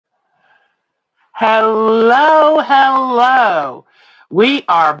Hello, hello. We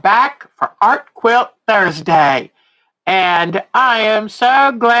are back for Art Quilt Thursday, and I am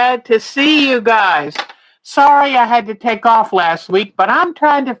so glad to see you guys. Sorry I had to take off last week, but I'm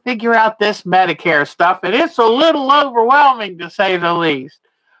trying to figure out this Medicare stuff, and it's a little overwhelming to say the least.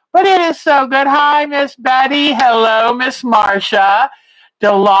 But it is so good. Hi, Miss Betty. Hello, Miss Marcia.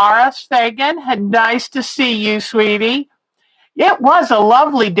 Dolores Fagan, nice to see you, sweetie. It was a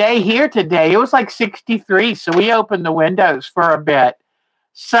lovely day here today. It was like 63, so we opened the windows for a bit.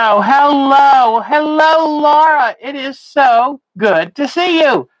 So, hello, Laura. It is so good to see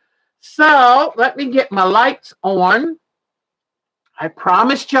you. So, let me get my lights on. I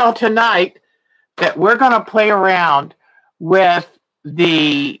promised y'all tonight that we're going to play around with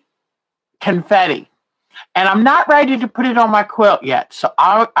the confetti. And I'm not ready to put it on my quilt yet. So,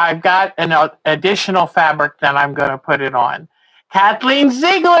 I've got an additional fabric that I'm going to put it on. Kathleen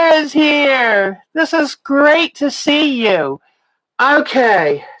Ziegler is here. This is great to see you.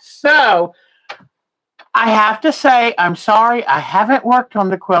 Okay, so I have to say I'm sorry I haven't worked on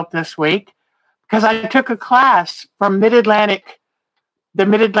the quilt this week because I took a class from the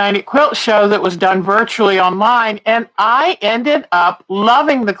Mid-Atlantic Quilt Show that was done virtually online, and I ended up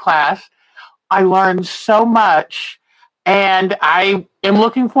loving the class. I learned so much, and I am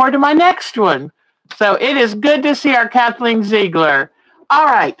looking forward to my next one. So it is good to see our Kathleen Ziegler. All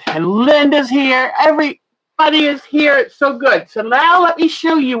right, and Linda's here. Everybody is here. It's so good. So now let me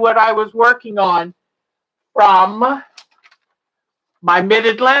show you what I was working on from my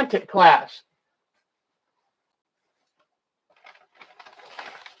Mid-Atlantic class.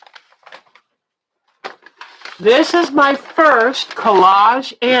 This is my first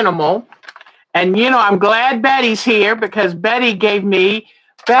collage animal. And, you know, I'm glad Betty's here because Betty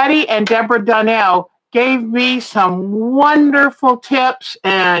and Deborah Donnell gave me some wonderful tips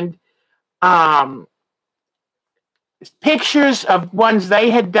and pictures of ones they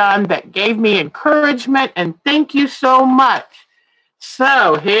had done that gave me encouragement, and thank you so much.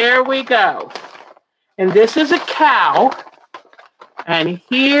 So here we go. And this is a cow, and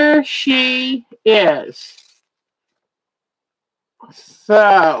here she is.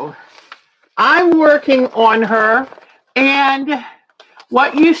 So I'm working on her, and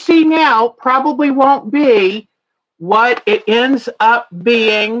what you see now probably won't be what it ends up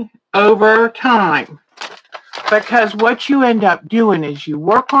being over time. Because what you end up doing is you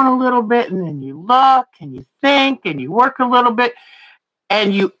work on a little bit, and then you look, and you think, and you work a little bit,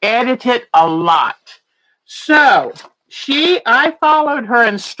 and you edit it a lot. So I followed her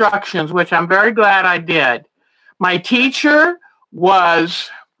instructions, which I'm very glad I did. My teacher was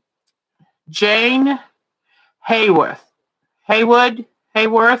Jane Hayworth,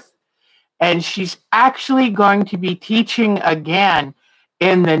 and she's actually going to be teaching again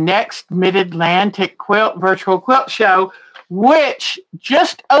in the next Mid-Atlantic Virtual Quilt Show, which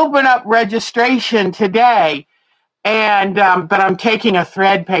just opened up registration today. And but I'm taking a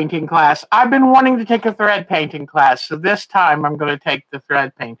thread painting class. I've been wanting to take a thread painting class, so this time I'm going to take the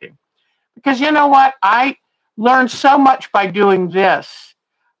thread painting. Because you know what? I learned so much by doing this.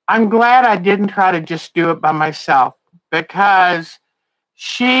 I'm glad I didn't try to just do it by myself, because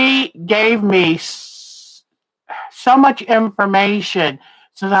she gave me so much information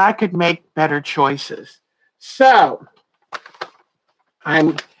so that I could make better choices. So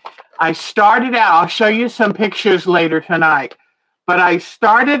I started out, I'll show you some pictures later tonight, but I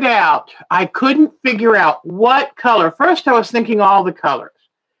started out, I couldn't figure out what color. First, I was thinking all the colors.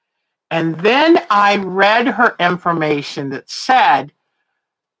 And then I read her information that said,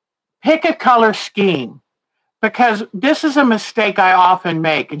 pick a color scheme, because this is a mistake I often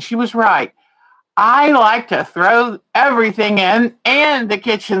make. And she was right. I like to throw everything in and the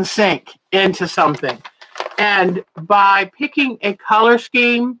kitchen sink into something. And by picking a color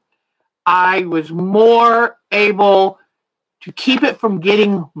scheme, I was more able to keep it from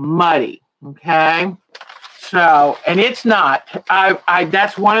getting muddy. Okay. So, and it's not.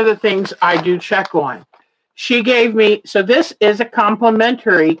 That's one of the things I do check on. She gave me, so this is a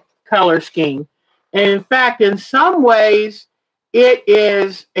complementary color scheme. And in fact, in some ways, it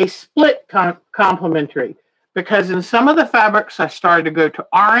is a split complementary, because in some of the fabrics, I started to go to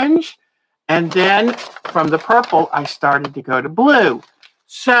orange, and then from the purple, I started to go to blue.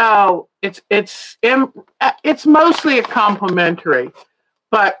 So it's mostly a complementary.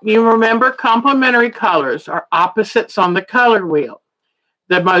 But you remember, complementary colors are opposites on the color wheel.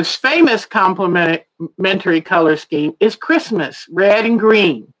 The most famous complementary color scheme is Christmas, red and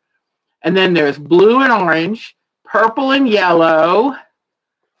green. And then there's blue and orange, purple and yellow.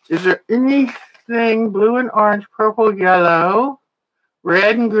 Is there anything blue and orange, purple, yellow,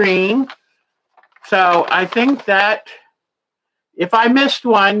 red and green? So I think that if I missed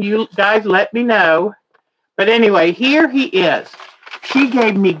one, you guys let me know. But anyway, here he is. She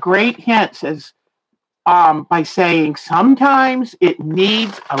gave me great hints as by saying sometimes it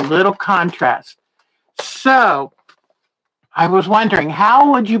needs a little contrast. So I was wondering,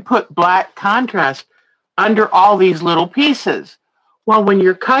 how would you put black contrast under all these little pieces? Well, when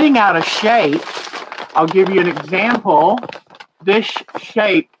you're cutting out a shape, I'll give you an example. This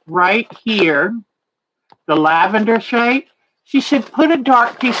shape right here, the lavender shape, she said put a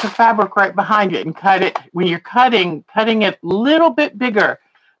dark piece of fabric right behind it and cut it. When you're cutting it a little bit bigger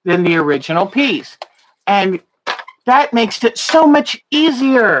than the original piece. And that makes it so much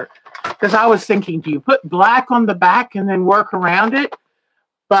easier. Because I was thinking, do you put black on the back and then work around it?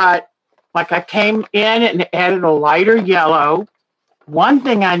 But like I came in and added a lighter yellow. One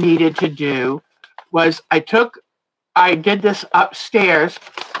thing I needed to do was I did this upstairs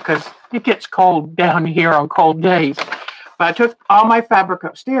because it gets cold down here on cold days. But I took all my fabric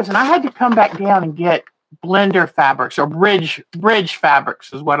upstairs and I had to come back down and get blender fabrics or bridge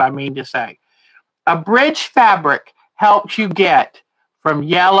fabrics is what I mean to say. A bridge fabric helps you get from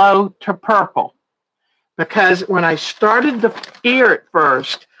yellow to purple. Because when I started the ear at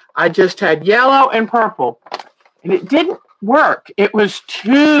first, I just had yellow and purple. And it didn't work. It was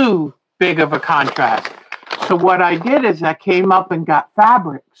too big of a contrast. So what I did is I came up and got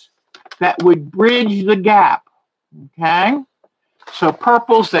fabrics that would bridge the gap. Okay? So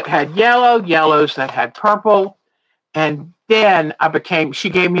purples that had yellow, yellows that had purple. And then she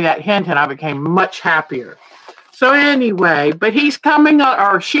gave me that hint and I became much happier. So anyway, but he's coming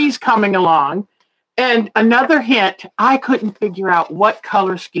or she's coming along. And another hint, I couldn't figure out what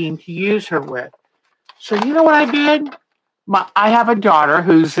color scheme to use her with. So you know what I did? I have a daughter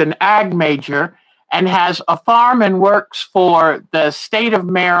who's an ag major and has a farm and works for the state of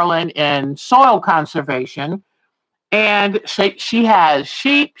Maryland in soil conservation. And she has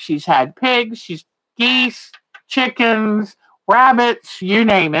sheep, she's had pigs, she's geese, chickens, rabbits, you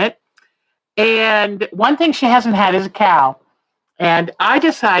name it. And one thing she hasn't had is a cow. And I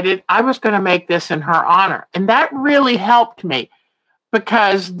decided I was going to make this in her honor. And that really helped me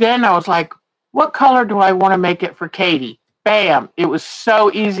because then I was like, what color do I want to make it for Katie? Bam. It was so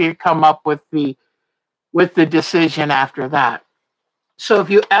easy to come up with the decision after that. So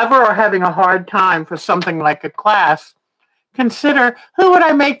if you ever are having a hard time for something like a class, consider who would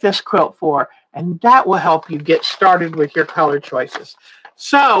I make this quilt for? And that will help you get started with your color choices.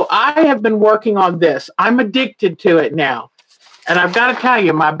 So I have been working on this. I'm addicted to it now. And I've got to tell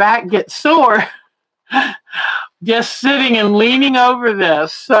you, my back gets sore just sitting and leaning over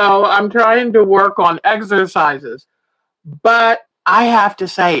this. So I'm trying to work on exercises. But I have to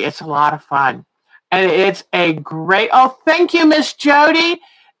say, it's a lot of fun. And it's a great, oh, thank you, Miss Jody.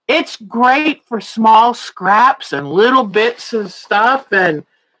 It's great for small scraps and little bits of stuff. And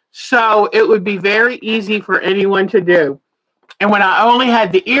so it would be very easy for anyone to do. And when I only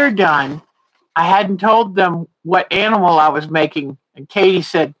had the ear done, I hadn't told them what animal I was making. And Katie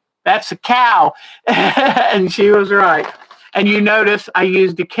said, that's a cow. And she was right. And you notice I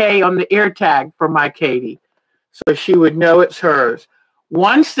used a K on the ear tag for my Katie. So she would know it's hers.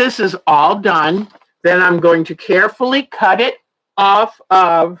 Once this is all done, then I'm going to carefully cut it off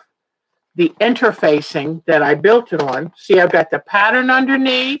of the interfacing that I built it on. See, I've got the pattern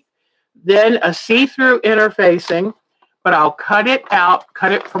underneath, then a see-through interfacing, but I'll cut it out,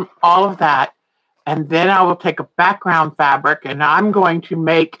 cut it from all of that, and then I will take a background fabric and I'm going to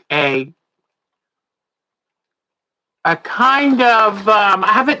make a kind of, I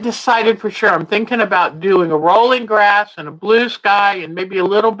haven't decided for sure. I'm thinking about doing a rolling grass and a blue sky and maybe a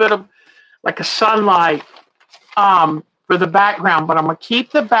little bit of like a sunlight for the background, but I'm going to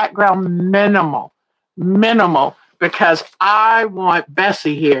keep the background minimal, because I want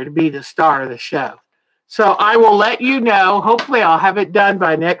Bessie here to be the star of the show. So I will let you know. Hopefully I'll have it done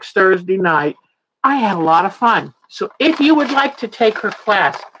by next Thursday night. I had a lot of fun. So if you would like to take her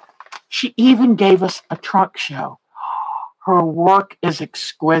class, she even gave us a trunk show. Her work is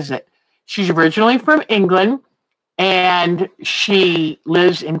exquisite. She's originally from England, and she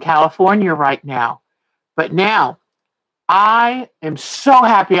lives in California right now. But now, I am so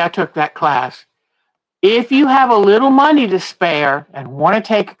happy I took that class. If you have a little money to spare and want to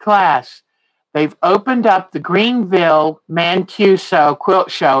take a class, they've opened up the Greenville Mancuso Quilt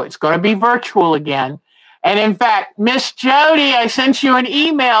Show. It's going to be virtual again. And in fact, Miss Jody, I sent you an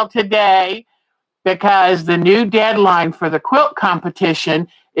email today because the new deadline for the quilt competition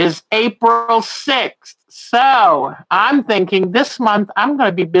is April 6th. So I'm thinking this month I'm going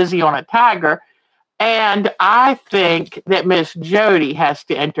to be busy on a tiger, And I think that Miss Jody has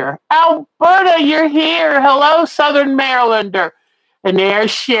to enter. Alberta, you're here. Hello, Southern Marylander. And there's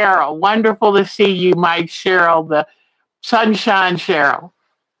Cheryl. Wonderful to see you, my Cheryl, the Sunshine Cheryl.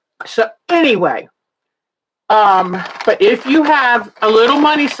 So anyway, but if you have a little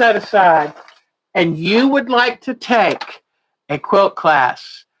money set aside and you would like to take a quilt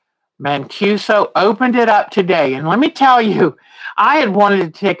class, Mancuso opened it up today. And let me tell you, I had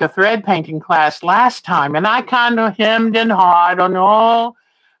wanted to take a thread painting class last time, and I kind of hemmed and hawed on, oh,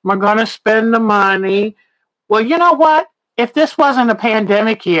 am I going to spend the money? Well, you know what? If this wasn't a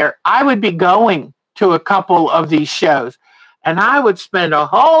pandemic year, I would be going to a couple of these shows, and I would spend a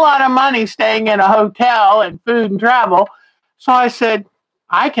whole lot of money staying in a hotel and food and travel. So I said,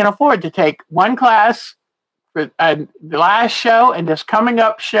 I can afford to take one class for the last show and this coming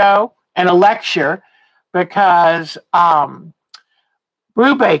up show and a lecture, because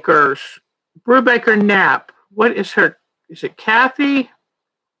Brubaker Knapp, what is her, is it Kathy?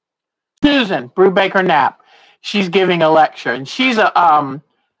 Susan Brubaker Knapp. She's giving a lecture, and she's a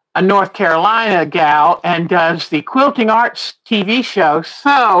North Carolina gal and does the Quilting Arts TV show.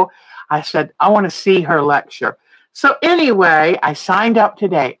 So I said, I want to see her lecture. So anyway, I signed up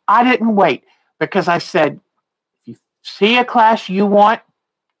today. I didn't wait, because I said, if you see a class you want,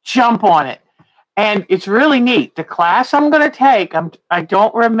 jump on it. And it's really neat. The class I'm going to take, I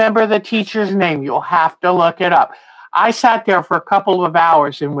don't remember the teacher's name. You'll have to look it up. I sat there for a couple of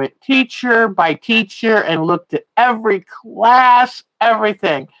hours and went teacher by teacher and looked at every class,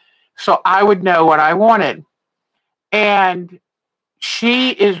 everything, so I would know what I wanted. And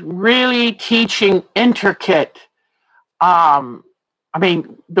she is really teaching intricate, the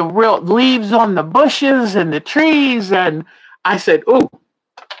real leaves on the bushes and the trees. And I said, oh,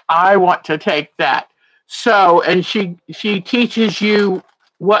 I want to take that. So, and she teaches you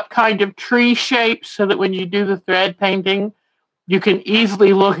what kind of tree shapes, so that when you do the thread painting, you can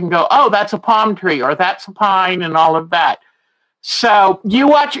easily look and go, oh, that's a palm tree, or that's a pine, and all of that. So you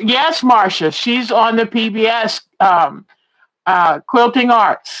watch, yes, Marcia, she's on the PBS Quilting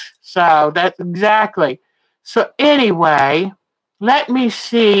Arts. So that's exactly. So anyway, let me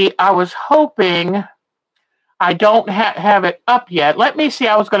see. I was hoping, I don't have it up yet. Let me see.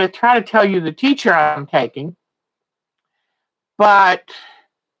 I was going to try to tell you the teacher I'm taking, but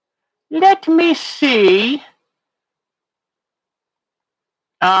let me see.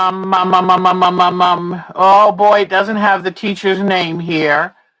 Oh boy, it doesn't have the teacher's name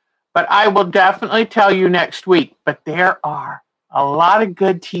here, but I will definitely tell you next week. But there are a lot of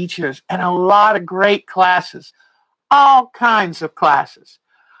good teachers and a lot of great classes, all kinds of classes.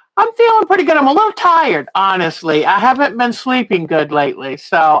 I'm feeling pretty good. I'm a little tired, honestly. I haven't been sleeping good lately,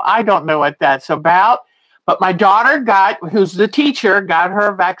 so I don't know what that's about. But my daughter who's the teacher, got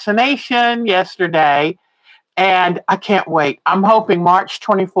her vaccination yesterday, and I can't wait. I'm hoping March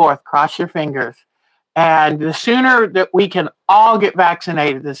 24th, cross your fingers. And the sooner that we can all get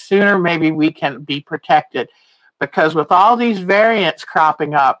vaccinated, the sooner maybe we can be protected. Because with all these variants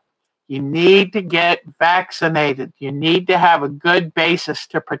cropping up, you need to get vaccinated. You need to have a good basis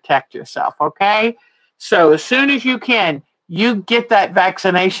to protect yourself, okay? So as soon as you can, you get that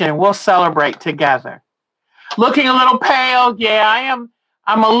vaccination and we'll celebrate together. Looking a little pale. Yeah, I am.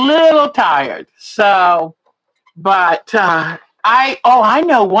 I'm a little tired. So, but I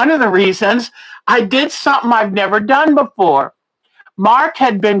know one of the reasons. I did something I've never done before. Mark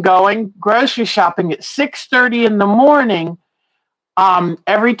had been going grocery shopping at 6:30 in the morning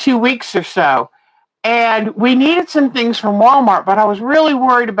every 2 weeks or so. And we needed some things from Walmart, but I was really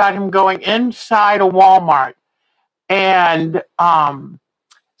worried about him going inside a Walmart. And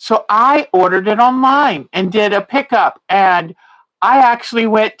so I ordered it online and did a pickup. And I actually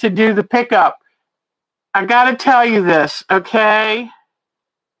went to do the pickup. I got to tell you this, okay?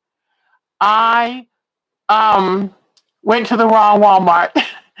 I went to the wrong Walmart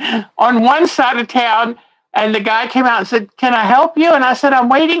on one side of town, and the guy came out and said, "Can I help you?" And I said, "I'm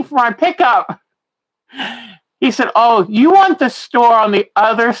waiting for my pickup." He said, "Oh, you want the store on the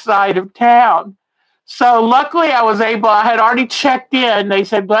other side of town." So luckily I had already checked in. They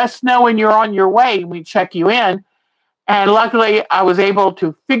said, "Let us know when you're on your way, and we check you in." And luckily I was able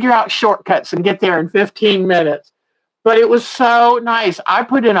to figure out shortcuts and get there in 15 minutes. But it was so nice. I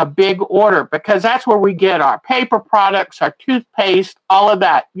put in a big order because that's where we get our paper products, our toothpaste, all of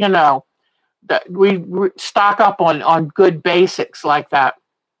that, you know. We stock up on good basics like that.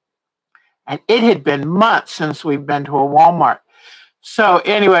 And it had been months since we've been to a Walmart. So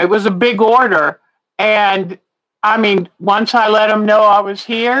anyway, it was a big order. And I mean, once I let them know I was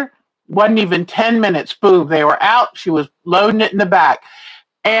here, wasn't even 10 minutes, boom, they were out. She was loading it in the back.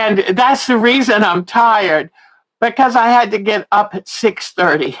 And that's the reason I'm tired, because I had to get up at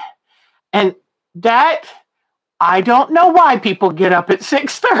 6:30. And that, I don't know why people get up at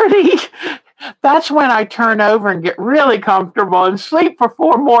 6:30. That's when I turn over and get really comfortable and sleep for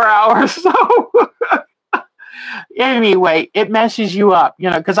 4 more hours. So anyway, it messes you up,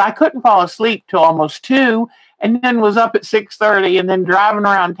 because I couldn't fall asleep till almost 2, and then was up at 6:30 and then driving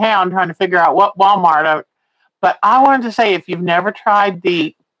around town trying to figure out what Walmart. But I wanted to say, if you've never tried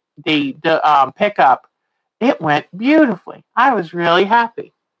the pickup, it went beautifully. I was really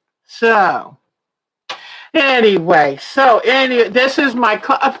happy. So anyway, this is my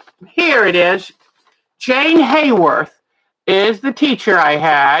here it is. Jane Hayworth is the teacher I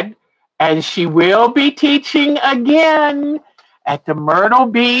had, and she will be teaching again at the Myrtle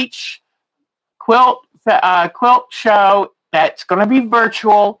Beach quilt show. That's going to be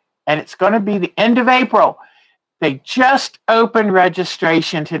virtual, and it's going to be the end of April. They just opened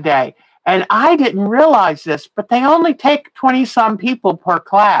registration today, and I didn't realize this, but they only take 20-some people per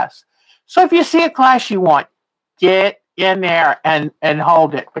class. So if you see a class you want, get in there and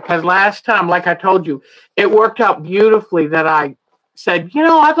hold it. Because last time, like I told you, it worked out beautifully that I said,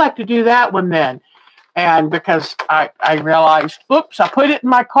 I'd like to do that one then. And because I realized, oops, I put it in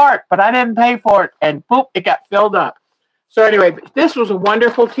my cart, but I didn't pay for it. And boop, it got filled up. So anyway, this was a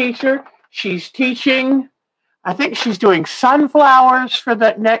wonderful teacher. She's teaching, I think she's doing sunflowers for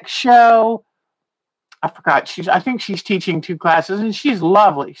that next show. I forgot. I think she's teaching 2 classes, and she's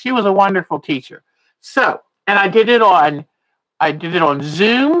lovely. She was a wonderful teacher. So, and I did it on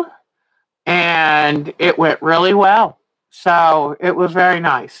Zoom, and it went really well. So it was very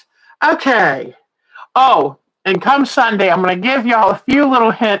nice. Okay. Oh, and come Sunday, I'm going to give y'all a few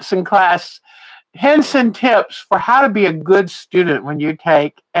little hints in class, hints and tips for how to be a good student when you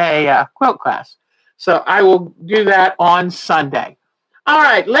take a quilt class. So I will do that on Sunday. All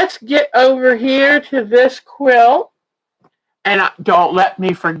right, let's get over here to this quilt. And don't let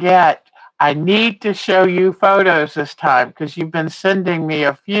me forget, I need to show you photos this time, because you've been sending me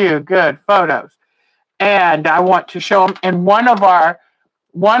a few good photos. And I want to show them. And one of our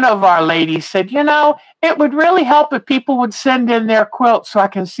ladies said, it would really help if people would send in their quilts so I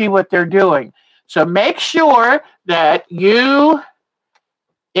can see what they're doing. So make sure that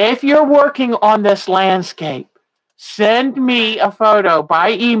if you're working on this landscape, send me a photo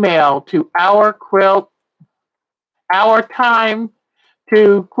by email to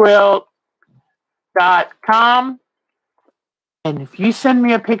ourtime2quilt.com. And if you send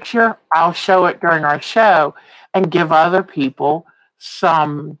me a picture, I'll show it during our show and give other people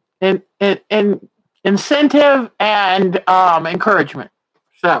some incentive and encouragement.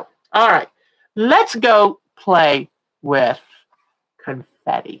 So, all right, let's go play with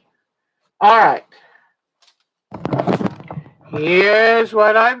confetti. All right. Here's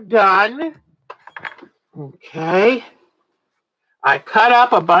what I've done. Okay. I cut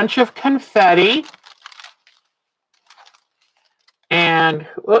up a bunch of confetti. And,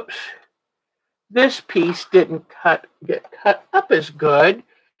 whoops, this piece didn't get cut up as good.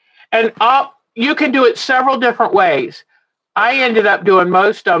 And you can do it several different ways. I ended up doing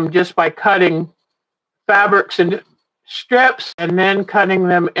most of them just by cutting fabrics into strips and then cutting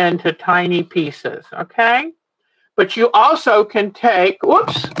them into tiny pieces, okay? But you also can take,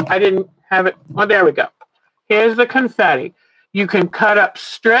 whoops, I didn't have it. Oh, there we go. Here's the confetti. You can cut up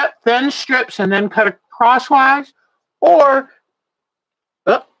thin strips and then cut it crosswise, or,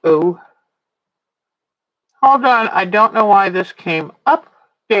 hold on, I don't know why this came up.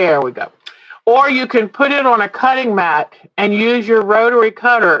 There we go. Or you can put it on a cutting mat and use your rotary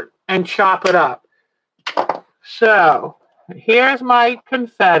cutter and chop it up. So here's my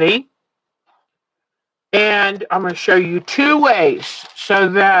confetti. And I'm going to show you 2 ways so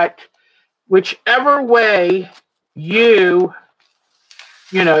that whichever way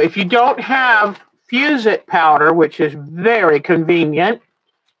if you don't have Fuse-It powder, which is very convenient,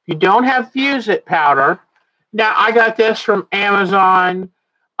 if you don't have Fuse-It powder, now I got this from Amazon.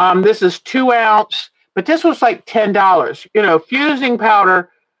 This is 2 ounce, but this was like $10. Fusing powder,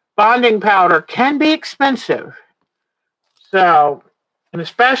 bonding powder can be expensive. So, and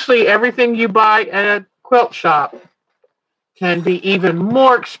especially everything you buy at a quilt shop can be even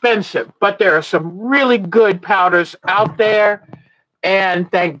more expensive. But there are some really good powders out there,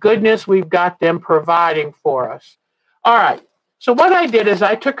 and thank goodness we've got them providing for us. All right. So what I did is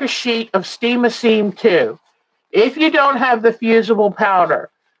I took a sheet of Steam-A-Seam 2. If you don't have the fusible powder,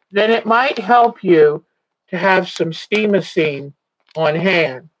 then it might help you to have some Steam-A-Seam on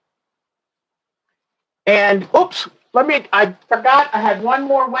hand. And, oops, I forgot I had one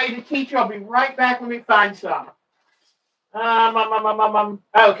more way to teach you. I'll be right back. Let me find some.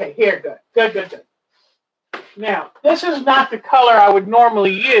 Okay, here, good. Good, good, good. Now, this is not the color I would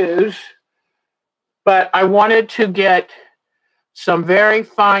normally use, but I wanted to get some very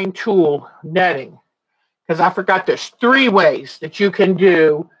fine tulle netting because I forgot there's three ways that you can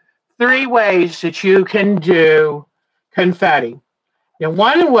do confetti. Now,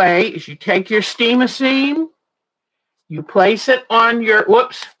 one way is you take your steam seam, you place it on your,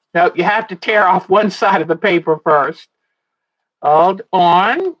 whoops, no, you have to tear off one side of the paper first. Hold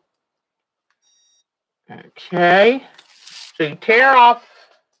on. Okay. So you tear off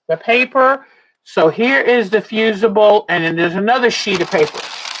the paper. So here is the fusible, and then there's another sheet of paper.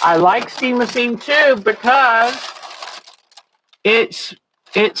 I like steam seam too because it's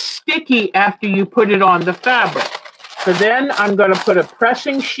sticky after you put it on the fabric. So then I'm going to put a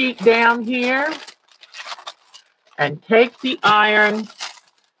pressing sheet down here and take the iron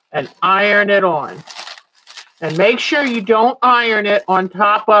and iron it on. And make sure you don't iron it on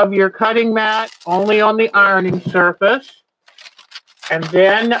top of your cutting mat, only on the ironing surface. And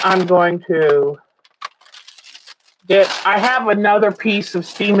then I'm going to I have another piece of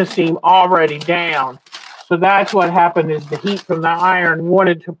steam seam already down. So that's what happened is the heat from the iron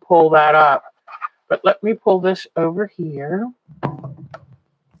wanted to pull that up. But let me pull this over here.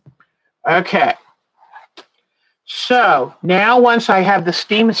 Okay. So now once I have the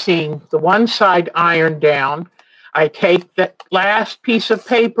steam seam, the one side ironed down, I take the last piece of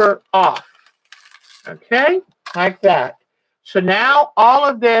paper off. Okay, like that. So now all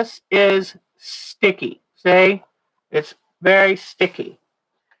of this is sticky. See, it's very sticky.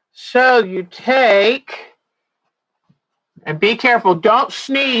 So you take, and be careful, don't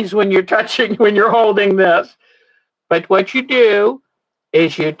sneeze when you're holding this. But what you do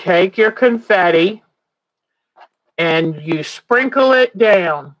is you take your confetti and you sprinkle it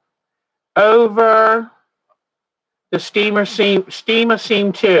down over the steam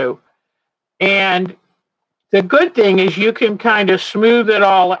seam too. And the good thing is you can kind of smooth it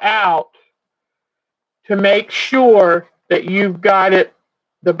all out to make sure that you've got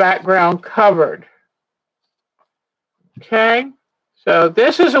the background covered. Okay, so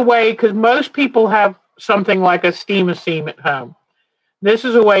this is a way, because most people have something like a steam seam at home. This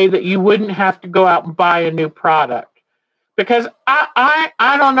is a way that you wouldn't have to go out and buy a new product. Because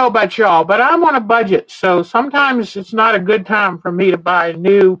I don't know about y'all, but I'm on a budget, so sometimes it's not a good time for me to buy a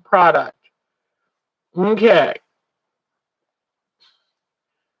new product. Okay.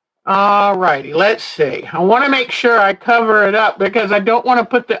 All righty, let's see. I want to make sure I cover it up because I don't want to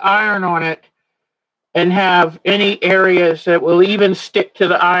put the iron on it and have any areas that will even stick to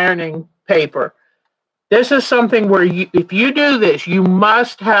the ironing paper. This is something where if you do this, you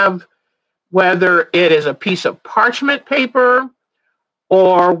must have, whether it is a piece of parchment paper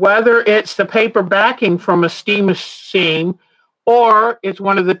or whether it's the paper backing from a steam seam or it's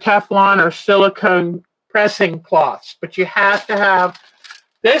one of the Teflon or silicone pressing cloths. But you have to have,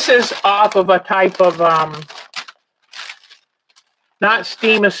 this is off of a type of, not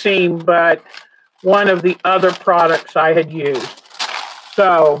steam seam, but one of the other products I had used.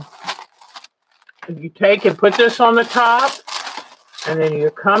 So you take and put this on the top, and then you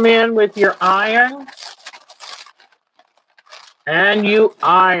come in with your iron, and you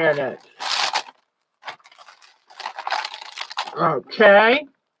iron it. Okay.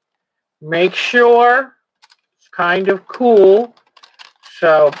 Make sure it's kind of cool.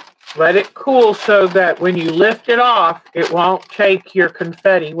 So let it cool so that when you lift it off, it won't take your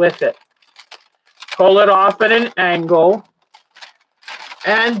confetti with it. Pull it off at an angle,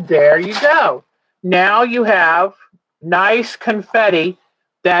 and there you go. Now you have nice confetti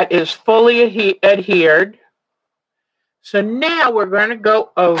that is fully adhered. So now we're going to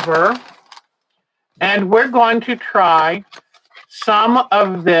go over and we're going to try some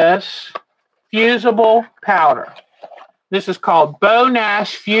of this fusible powder. This is called Beau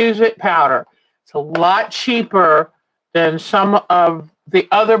Nash Fuse It powder. It's a lot cheaper than some of the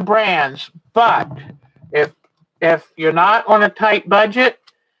other brands, but if you're not on a tight budget,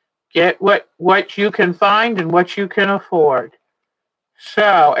 get what you can find and what you can afford.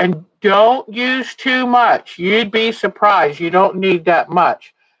 So, and don't use too much. You'd be surprised. You don't need that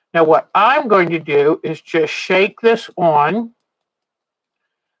much. Now, what I'm going to do is just shake this on.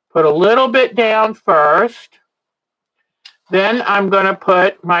 Put a little bit down first. Then I'm going to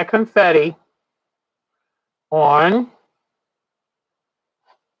put my confetti on.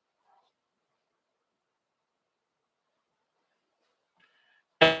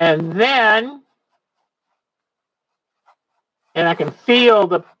 And then, and I can feel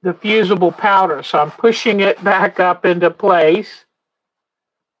the fusible powder, so I'm pushing it back up into place.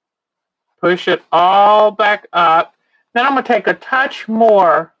 Push it all back up. Then I'm going to take a touch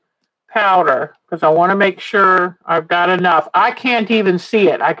more powder because I want to make sure I've got enough. I can't even see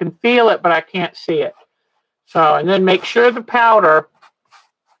it. I can feel it, but I can't see it. So, and then make sure the powder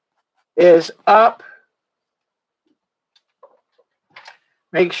is up.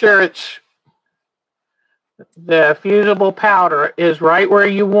 Make sure the fusible powder is right where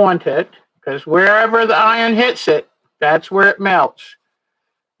you want it, because wherever the iron hits it, that's where it melts.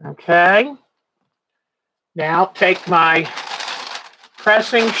 Okay. Now take my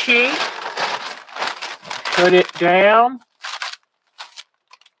pressing sheet, put it down,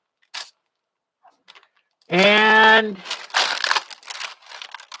 and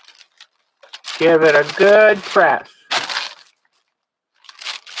give it a good press.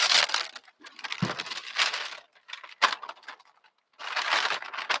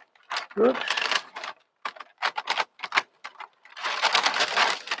 Oops.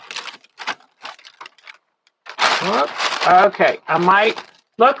 Okay, I might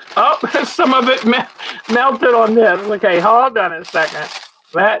look. Oh, some of it melted on this. Okay, hold on a second.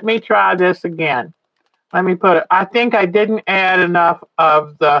 Let me try this again. Let me put it. I think I didn't add enough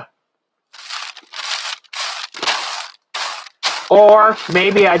of the, or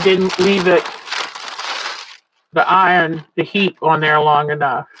maybe I didn't leave it, the heat on there long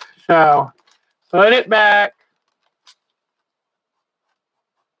enough. So put it back.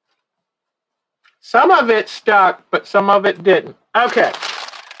 Some of it stuck, but some of it didn't. Okay,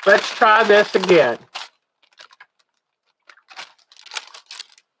 let's try this again.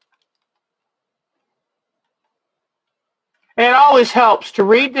 And it always helps to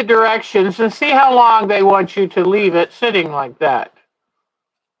read the directions and see how long they want you to leave it sitting like that.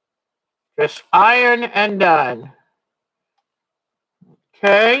 Just iron and done.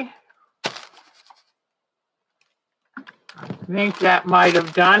 Okay. I think that might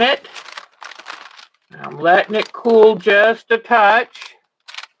have done it. I'm letting it cool just a touch.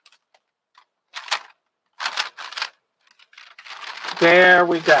 There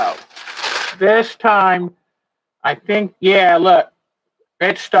we go. This time, I think, yeah, look,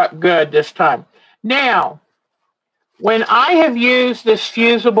 it stuck good this time. Now, when I have used this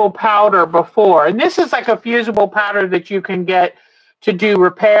fusible powder before, and this is like a fusible powder that you can get to do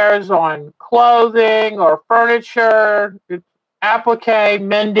repairs on clothing or furniture, applique,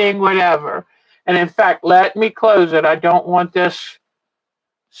 mending, whatever. And in fact, let me close it. I don't want this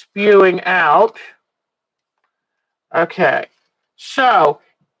spewing out. Okay, so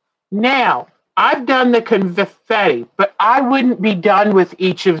now I've done the confetti, but I wouldn't be done with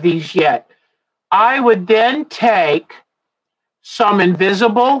each of these yet. I would then take some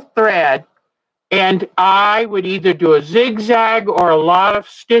invisible thread and I would either do a zigzag or a lot of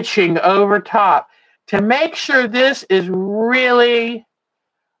stitching over top to make sure this is really.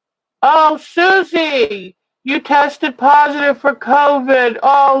 Oh, Susie, you tested positive for COVID.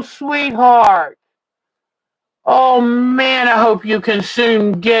 Oh, sweetheart. Oh, man, I hope you can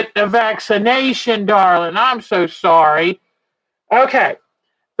soon get a vaccination, darling. I'm so sorry. Okay,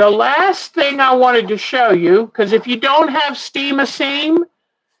 the last thing I wanted to show you, because if you don't have steam-a-seam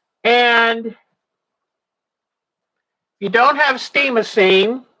and you don't have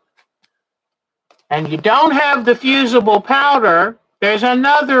steam-a-seam and you don't have the fusible powder, there's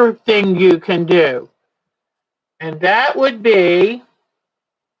another thing you can do. And that would be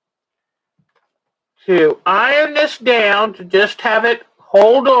to iron this down, to just have it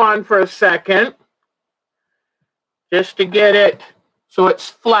hold on for a second, just to get it so it's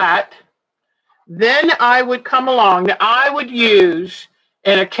flat. Then I would come along. Now I would use,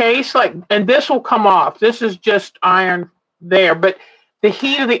 in a case like, and this will come off. This is just iron there, but the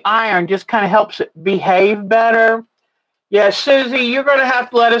heat of the iron just kind of helps it behave better. Yes, Susie, you're going to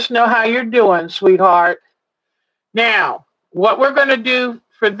have to let us know how you're doing, sweetheart. Now, what we're going to do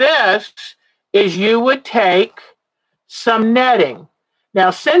for this is you would take some netting. Now,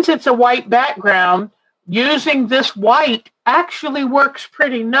 since it's a white background, using this white actually works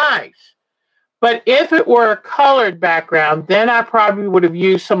pretty nice. But if it were a colored background, then I probably would have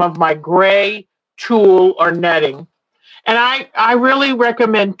used some of my gray tulle or netting. And I really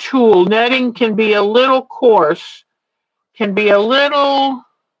recommend tulle. Netting can be a little coarse, can be a little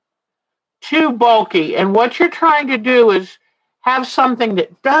too bulky. And what you're trying to do is have something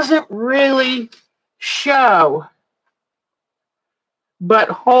that doesn't really show, but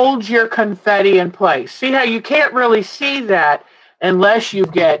holds your confetti in place. See how you can't really see that unless you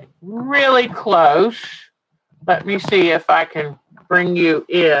get really close. Let me see if I can bring you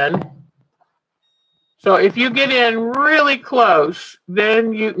in. So if you get in really close,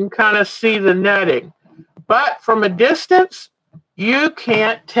 then you can kind of see the netting. But from a distance, you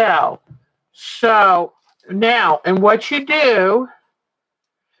can't tell. So Now, and what you do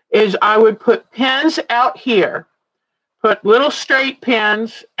is I would put pins out here, put little straight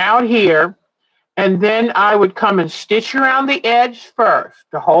pins out here, and then I would come and stitch around the edge first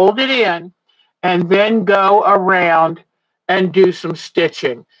to hold it in, and then go around and do some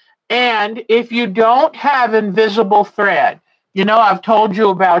stitching. And if you don't have invisible thread, you know, I've told you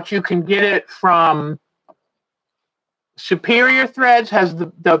about, you can get it from Superior Threads, has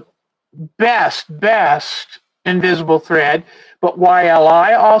the best invisible thread, but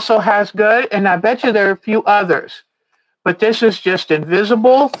YLI also has good, and I bet you there are a few others. But this is just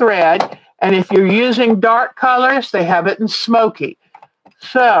invisible thread, and if you're using dark colors, they have it in smoky.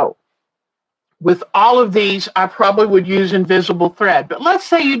 So with all of these, I probably would use invisible thread. But let's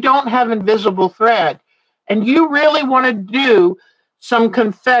say you don't have invisible thread, and you really want to do some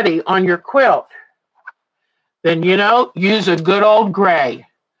confetti on your quilt. Then, you know, use a good old gray.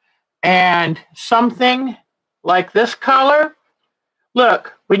 And something like this color,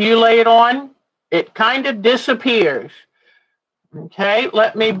 look, when you lay it on, it kind of disappears. Okay,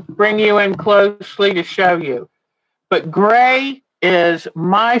 let me bring you in closely to show you. But gray is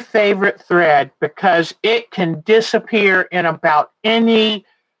my favorite thread because it can disappear in about any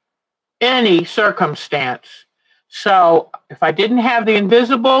circumstance. So if I didn't have the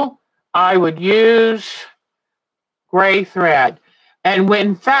invisible, I would use gray thread. And when,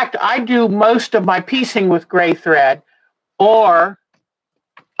 in fact, I do most of my piecing with gray thread, or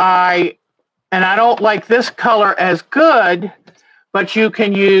I don't like this color as good, but you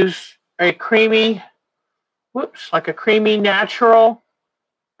can use a creamy, like a creamy natural,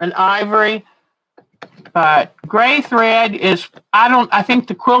 an ivory. But gray thread is, I think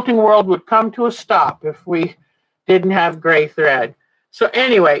the quilting world would come to a stop if we didn't have gray thread. So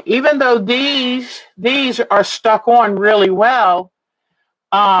anyway, even though these are stuck on really well,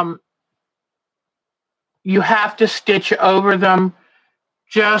 you have to stitch over them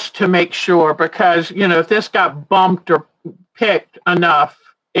just to make sure, because, you know, if this got bumped or picked enough,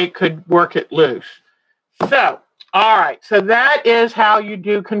 it could work it loose. So, all right, so that is how you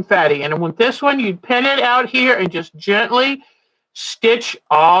do confetti. And with this one, you'd pin it out here and just gently stitch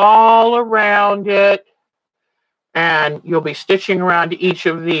all around it. And you'll be stitching around each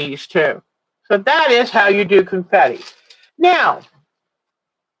of these too. So that is how you do confetti. Now,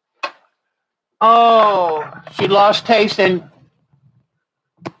 oh, she lost taste and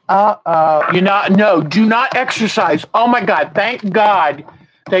do not exercise. Oh my God, thank God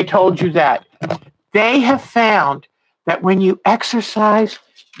they told you that. They have found that when you exercise,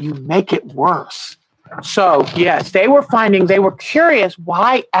 you make it worse. So yes, they were curious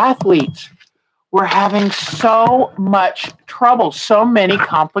why athletes were having so much trouble, so many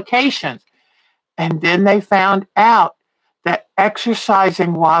complications. And then they found out that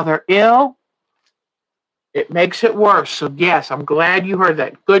exercising while they're ill, it makes it worse. So yes, I'm glad you heard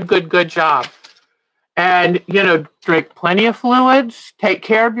that. Good job. And, you know, drink plenty of fluids. Take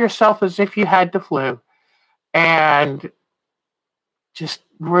care of yourself as if you had the flu. And just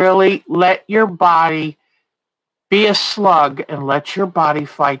really let your body be a slug and let your body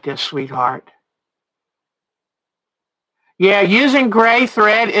fight this, sweetheart. Yeah, using gray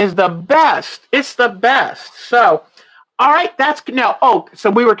thread is the best. It's the best. So, all right, that's now. Oh, so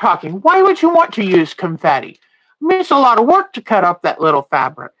we were talking. Why would you want to use confetti? I mean, it's a lot of work to cut up that little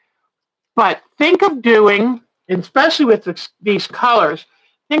fabric. But think of doing, especially with these colors,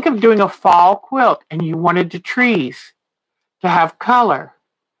 think of doing a fall quilt and you wanted the trees to have color.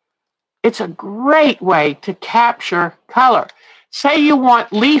 It's a great way to capture color. Say you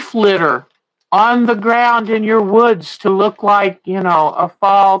want leaf litter on the ground in your woods to look like, you know, a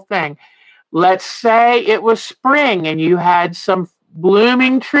fall thing. Let's say it was spring and you had some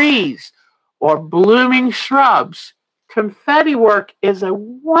blooming trees or blooming shrubs. Confetti work is a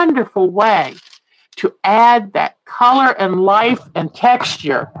wonderful way to add that color and life and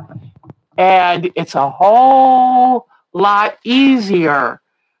texture. And it's a whole lot easier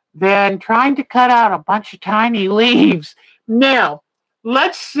than trying to cut out a bunch of tiny leaves. Now,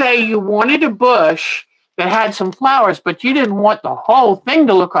 let's say you wanted a bush that had some flowers, but you didn't want the whole thing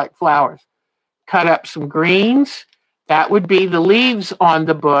to look like flowers. Cut up some greens. That would be the leaves on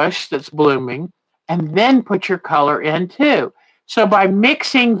the bush that's blooming. And then put your color in too. So by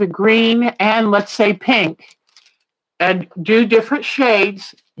mixing the green and, let's say, pink, and do different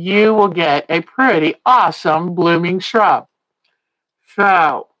shades, you will get a pretty awesome blooming shrub.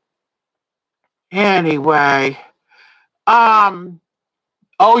 So, anyway, oh,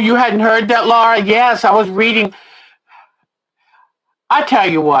 you hadn't heard that, Laura? Yes, I was reading. I tell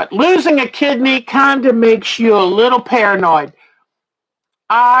you what, losing a kidney kind of makes you a little paranoid.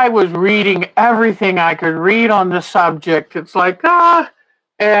 I was reading everything I could read on the subject. It's like,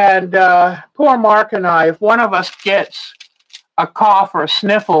 and poor Mark and I, if one of us gets a cough or a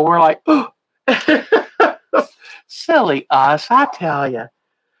sniffle, we're like, oh, silly us, I tell you.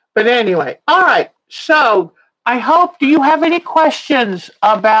 But anyway, all right. So I hope, do you have any questions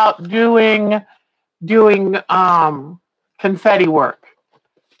about doing confetti work?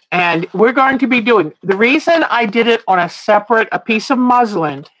 And we're going to be doing, the reason I did it on a piece of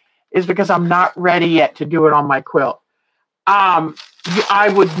muslin is because I'm not ready yet to do it on my quilt.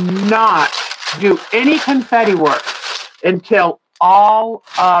 I would not do any confetti work until all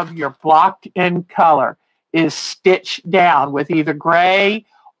of your blocked in color is stitched down with either gray,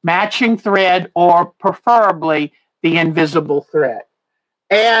 matching thread, or preferably the invisible thread.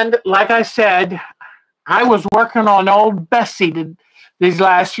 And like I said, I was working on old Bessie these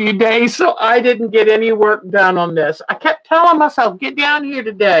last few days, so I didn't get any work done on this. I kept telling myself, get down here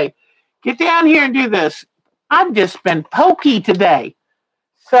today. Get down here and do this. I've just been pokey today.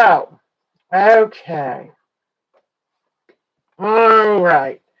 So, okay. All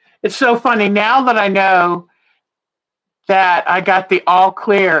right. It's so funny now that I know that I got the all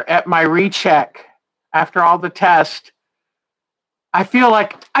clear at my recheck after all the tests. I feel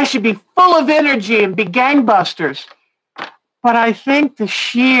like I should be full of energy and be gangbusters. But I think the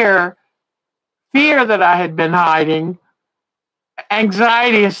sheer fear that I had been hiding,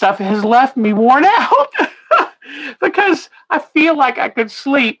 anxiety and stuff, has left me worn out because I feel like I could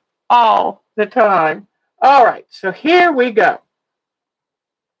sleep all the time. All right, so here we go.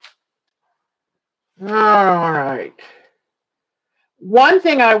 All right. One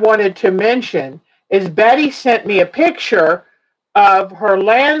thing I wanted to mention is Betty sent me a picture of her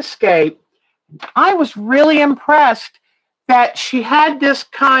landscape. I was really impressed that she had this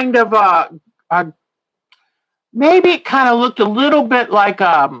kind of maybe it kind of looked a little bit like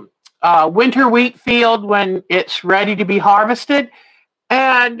a winter wheat field when it's ready to be harvested.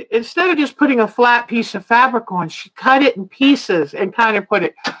 And instead of just putting a flat piece of fabric on, she cut it in pieces and kind of put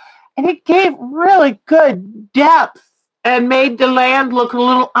it, and it gave really good depth and made the land look a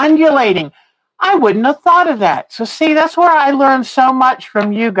little undulating. I wouldn't have thought of that. So see, that's where I learned so much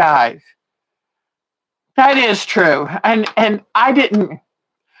from you guys. That is true. And I didn't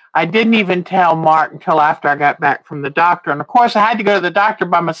even tell Mark until after I got back from the doctor. And of course, I had to go to the doctor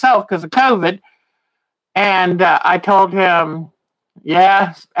by myself because of COVID. And I told him,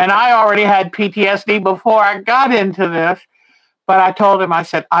 yeah, and I already had PTSD before I got into this. But I told him, I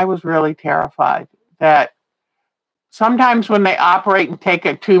said, I was really terrified that sometimes when they operate and take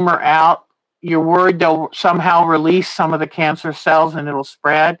a tumor out, you're worried they'll somehow release some of the cancer cells and it'll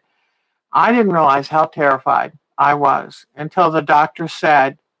spread. I didn't realize how terrified I was until the doctor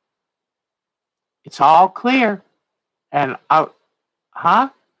said, it's all clear. And huh?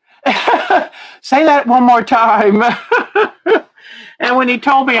 Say that one more time. And when he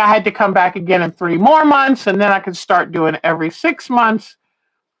told me I had to come back again in 3 more months and then I could start doing it every 6 months,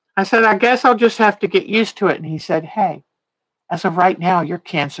 I said, I guess I'll just have to get used to it. And he said, hey, as of right now, you're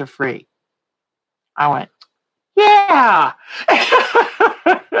cancer free. I went, yeah.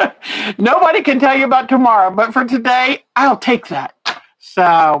 Nobody can tell you about tomorrow, but for today, I'll take that.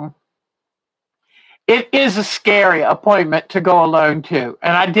 So it is a scary appointment to go alone to.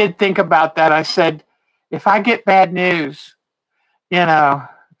 And I did think about that. I said, if I get bad news,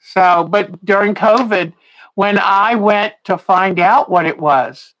 but during COVID, when I went to find out what it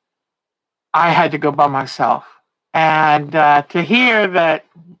was, I had to go by myself. And to hear that,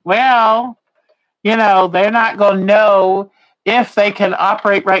 well, they're not going to know if they can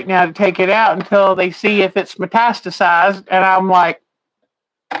operate right now to take it out until they see if it's metastasized. And I'm like,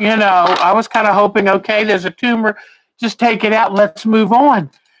 I was kind of hoping, okay, there's a tumor, just take it out, let's move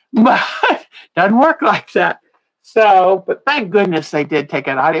on. But it doesn't work like that. So, but thank goodness they did take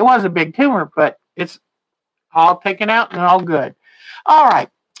it out. It was a big tumor, but it's all taken out and all good. All right.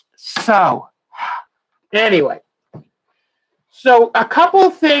 So, anyway. So a couple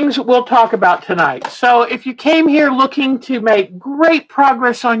of things we'll talk about tonight. So if you came here looking to make great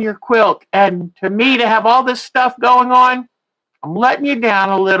progress on your quilt and to me to have all this stuff going on, I'm letting you down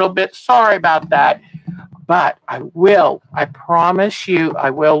a little bit. Sorry about that. But I promise you,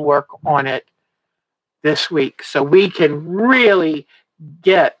 I will work on it this week so we can really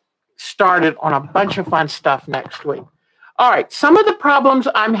get started on a bunch of fun stuff next week. All right, some of the problems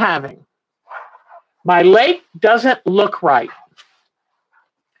I'm having. My lake doesn't look right.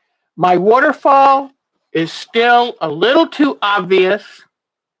 My waterfall is still a little too obvious.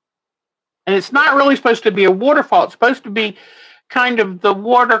 And it's not really supposed to be a waterfall. It's supposed to be kind of the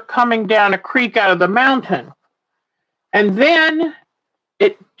water coming down a creek out of the mountain. And then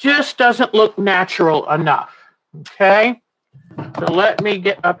it just doesn't look natural enough. Okay? So let me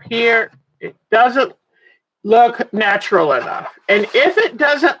get up here. It doesn't look natural enough. And if it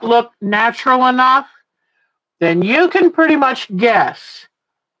doesn't look natural enough, then you can pretty much guess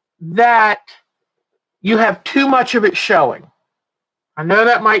that you have too much of it showing. I know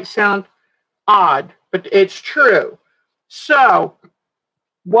that might sound odd, but it's true. So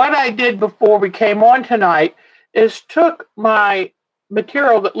what I did before we came on tonight is took my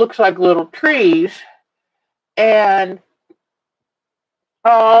material that looks like little trees and,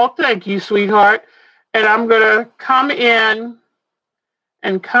 oh, thank you, sweetheart. And I'm going to come in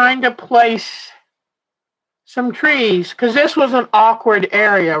and kind of place some trees, because this was an awkward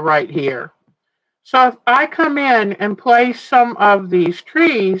area right here. So if I come in and place some of these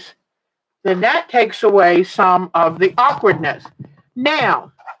trees, then that takes away some of the awkwardness.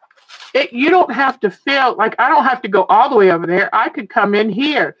 Now, you don't have to feel like I don't have to go all the way over there. I could come in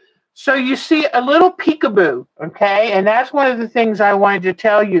here. So you see a little peekaboo, okay? And that's one of the things I wanted to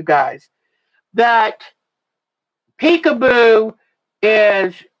tell you guys, that peekaboo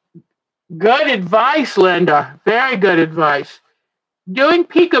is good advice, Linda. Very good advice. Doing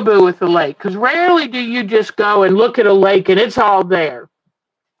peekaboo with the lake, because rarely do you just go and look at a lake and it's all there.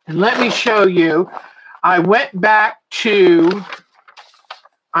 And let me show you. I went back to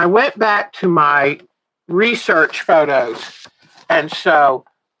my research photos. And so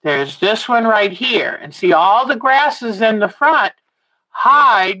there's this one right here. And see, all the grasses in the front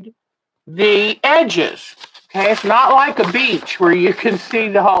hide the edges. Okay, it's not like a beach where you can see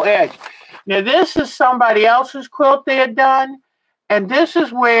the whole edge. Now, this is somebody else's quilt they had done. And this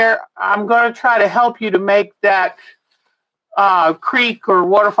is where I'm going to try to help you to make that creek or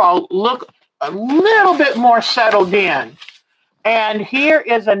waterfall look a little bit more settled in. And here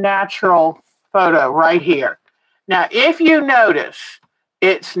is a natural photo right here. Now, if you notice,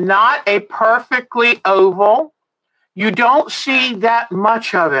 it's not a perfectly oval. You don't see that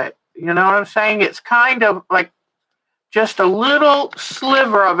much of it. You know what I'm saying? It's kind of like just a little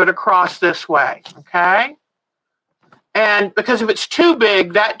sliver of it across this way, okay? And because if it's too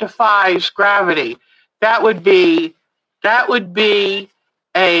big, that defies gravity. That would be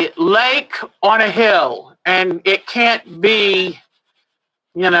a lake on a hill, and it can't be,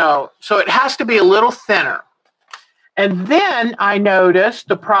 so it has to be a little thinner. And then I noticed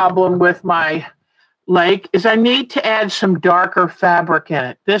the problem with my lake is I need to add some darker fabric in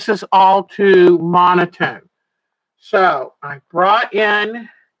it. This is all too monotone. So I brought in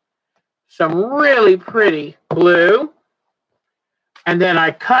some really pretty blue. And then I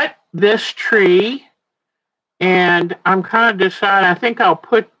cut this tree, and I'm kind of deciding, I think I'll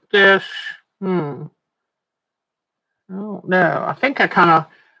put this, oh, no, I think I kind of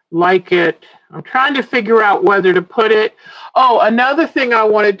like it. I'm trying to figure out whether to put it. Oh, another thing I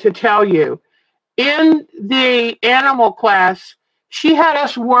wanted to tell you. In the animal class, she had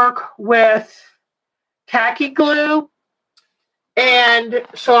us work with tacky glue. And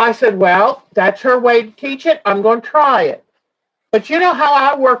so I said, well, that's her way to teach it. I'm going to try it. But you know how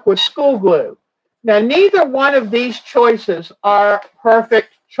I work with school glue. Now, neither one of these choices are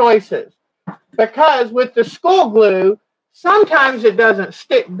perfect choices, because with the school glue, sometimes it doesn't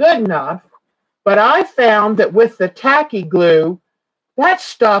stick good enough, but I found that with the tacky glue, that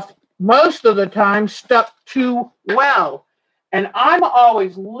stuff most of the time stuck too well. And I'm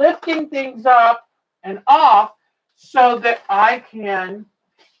always lifting things up and off so that I can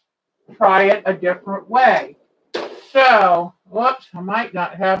try it a different way. So, whoops, I might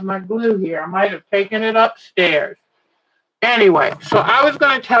not have my glue here. I might have taken it upstairs. Anyway, so I was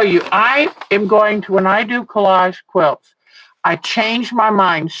going to tell you, I am going to, when I do collage quilts, I change my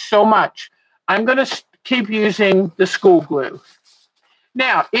mind so much. I'm going to keep using the school glue.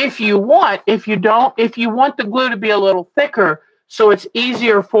 Now, if you want the glue to be a little thicker so it's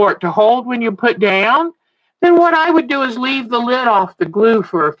easier for it to hold when you put down, then what I would do is leave the lid off the glue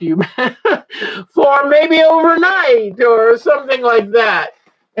for a few minutes, for maybe overnight or something like that.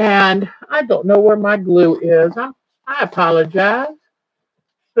 And I don't know where my glue is. I apologize.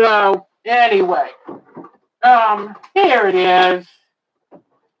 So anyway, here it is.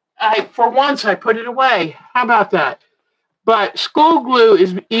 For once, I put it away. How about that? But school glue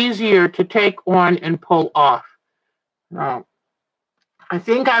is easier to take on and pull off. I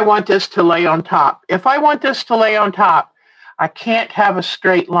think I want this to lay on top. If I want this to lay on top, I can't have a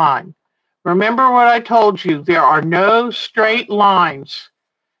straight line. Remember what I told you, there are no straight lines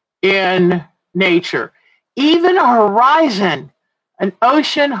in nature. Even a horizon, an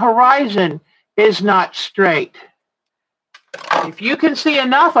ocean horizon, is not straight. If you can see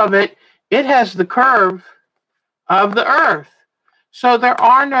enough of it, it has the curve of the earth. So there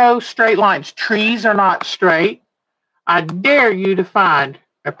are no straight lines. Trees are not straight. I dare you to find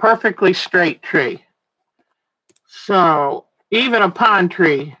a perfectly straight tree. So even a pine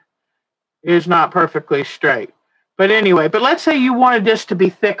tree is not perfectly straight. But anyway, but let's say you wanted this to be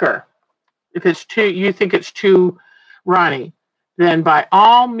thicker. If it's too, you think it's too runny, then by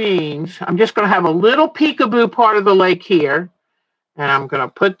all means, I'm just going to have a little peekaboo part of the lake here, and I'm going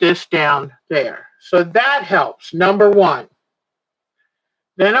to put this down there. So that helps, number one.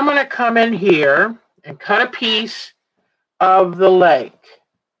 Then I'm going to come in here and cut a piece of the lake.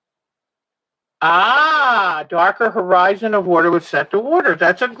 Darker horizon of water would set the water.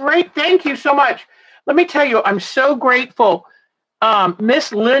 That's a great, thank you so much. Let me tell you, I'm so grateful.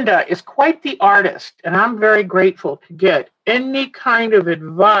 Miss Linda is quite the artist, and I'm very grateful to get any kind of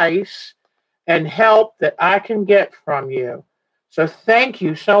advice and help that I can get from you. So thank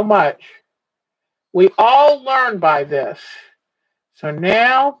you so much. We all learn by this. So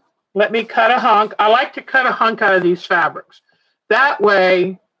now let me cut a hunk. I like to cut a hunk out of these fabrics. That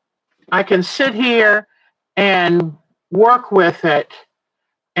way I can sit here and work with it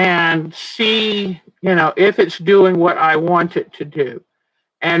and see, if it's doing what I want it to do.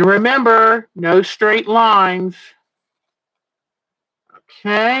 And remember, no straight lines.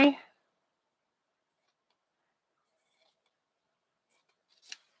 Okay.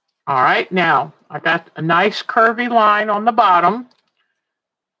 All right, now I got a nice curvy line on the bottom.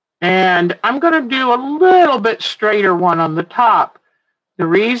 And I'm going to do a little bit straighter one on the top. The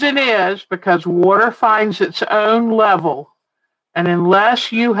reason is because water finds its own level. And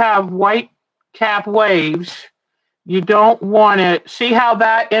unless you have white cap waves, you don't want it. See how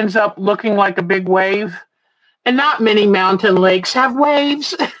that ends up looking like a big wave? And not many mountain lakes have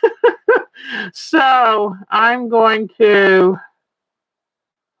waves. So I'm going to,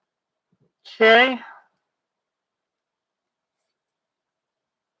 okay.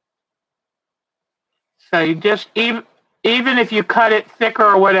 So you just, even if you cut it thicker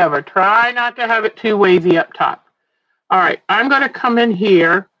or whatever, try not to have it too wavy up top. All right, I'm going to come in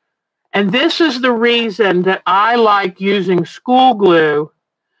here. And this is the reason that I like using school glue,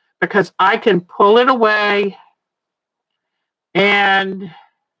 because I can pull it away and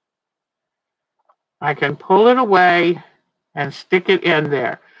I can pull it away and stick it in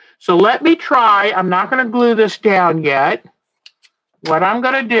there. So let me try. I'm not going to glue this down yet. What I'm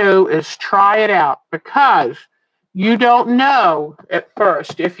going to do is try it out, because you don't know at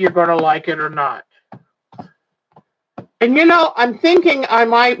first if you're going to like it or not. And I'm thinking I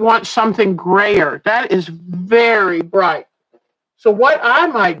might want something grayer. That is very bright. So what I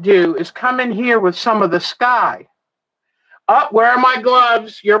might do is come in here with some of the sky. Oh, where are my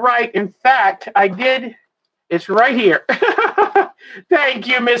gloves? You're right. In fact, I did. It's right here. Thank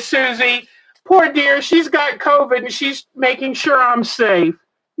you, Miss Susie. Poor dear, she's got COVID and she's making sure I'm safe.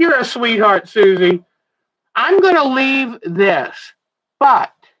 You're a sweetheart, Susie. I'm going to leave this,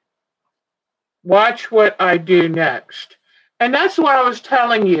 but watch what I do next. And that's what I was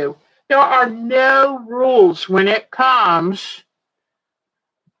telling you. There are no rules when it comes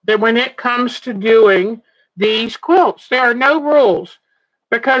to doing these quilts. There are no rules,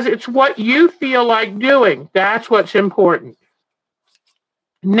 because it's what you feel like doing. That's what's important.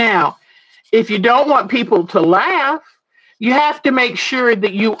 Now, if you don't want people to laugh, you have to make sure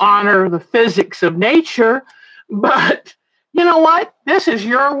that you honor the physics of nature. But you know what? This is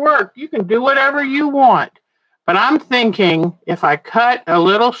your work. You can do whatever you want. But I'm thinking if I cut a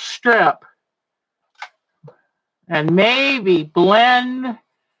little strip and maybe blend.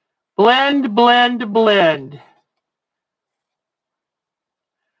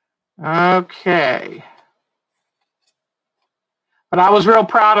 Okay. But I was real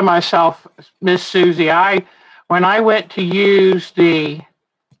proud of myself, Miss Susie. When I went to use the,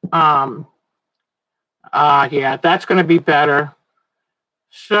 yeah, that's going to be better.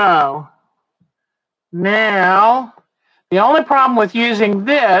 So now the only problem with using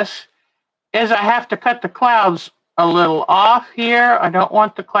this is I have to cut the clouds a little off here. I don't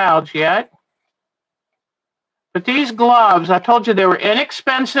want the clouds yet. But these gloves, I told you they were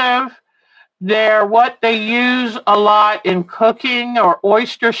inexpensive. They're what they use a lot in cooking or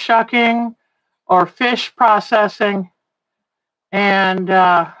oyster shucking or fish processing. And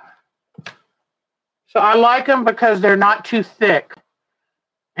so I like them because they're not too thick.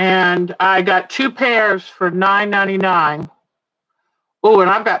 And I got 2 pairs for $9.99. Oh, and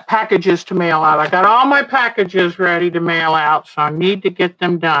I've got packages to mail out. I got all my packages ready to mail out, so I need to get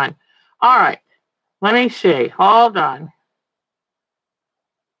them done. All right, let me see. Hold on.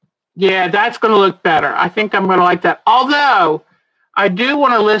 Yeah, that's going to look better. I think I'm going to like that. Although, I do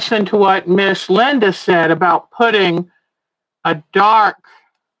want to listen to what Miss Linda said about putting a dark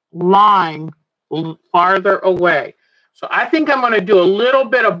line farther away. So I think I'm going to do a little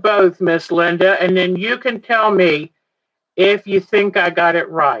bit of both, Miss Linda, and then you can tell me if you think I got it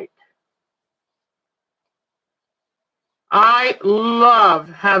right. I love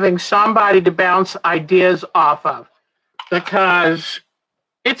having somebody to bounce ideas off of because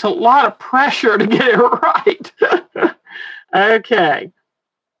it's a lot of pressure to get it right. Okay.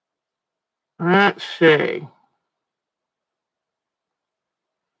 Let's see.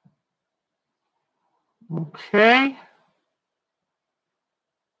 Okay.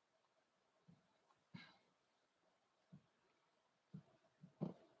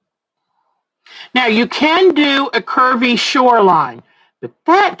 Now you can do a curvy shoreline, but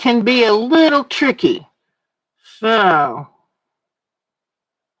that can be a little tricky. So,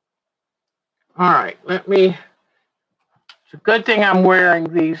 all right, it's a good thing I'm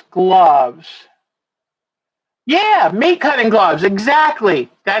wearing these gloves. Yeah, meat cutting gloves, exactly.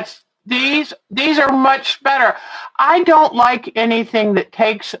 These are much better. I don't like anything that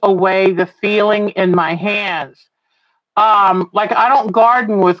takes away the feeling in my hands. Like I don't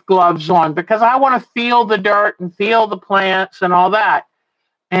garden with gloves on because I want to feel the dirt and feel the plants and all that.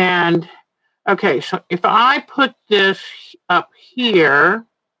 And okay, so if I put this up here,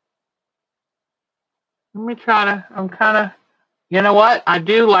 let me try to, I'm kind of, you know what? I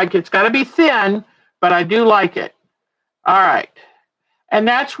do like it. It's got to be thin, but I do like it. All right. And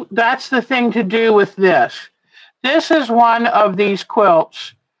that's the thing to do with this. This is one of these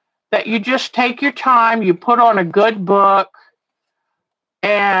quilts that you just take your time, you put on a good book,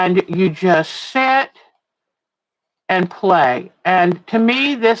 and you just sit and play. And to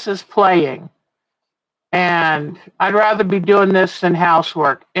me, this is playing. And I'd rather be doing this than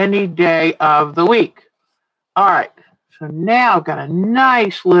housework any day of the week. All right. So now I've got a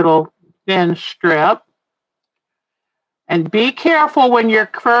nice little thin strip. And be careful when you're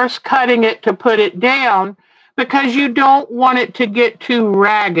first cutting it to put it down because you don't want it to get too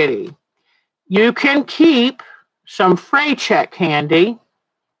raggedy. You can keep some fray check handy.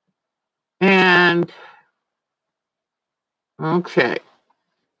 And, okay.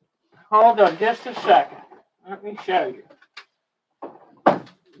 Hold on just a second. Let me show you.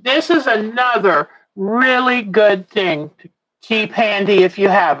 This is another really good thing to keep handy if you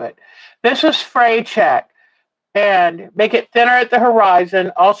have it. This is fray check. And make it thinner at the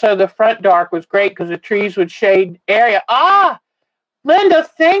horizon. Also, the front dark was great because the trees would shade area. Ah, Linda,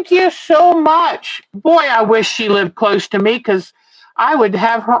 thank you so much. Boy, I wish she lived close to me because I would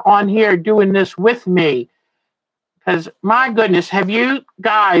have her on here doing this with me. Because, my goodness, have you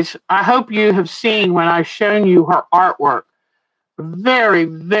guys, I hope you have seen when I've shown you her artwork. Very,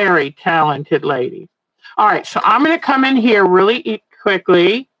 very talented lady. All right, so I'm going to come in here really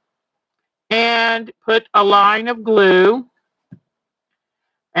quickly and put a line of glue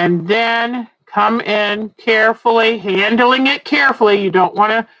and then come in carefully, handling it carefully. You don't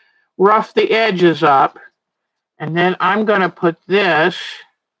want to rough the edges up. And then I'm going to put this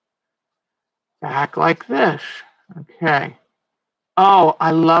back like this. Okay. Oh,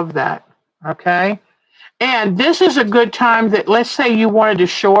 I love that. Okay. And this is a good time that, let's say you wanted the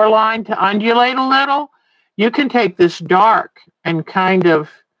shoreline to undulate a little. You can take this dark and kind of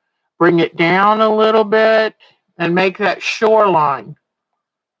bring it down a little bit and make that shoreline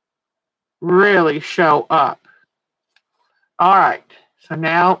really show up. All right. So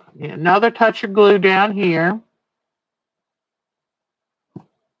now another touch of glue down here.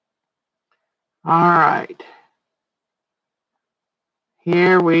 All right.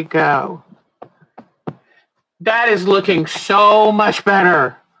 Here we go. That is looking so much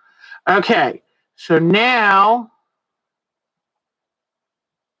better. Okay. So now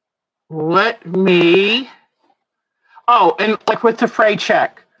let me, oh, and like with the fray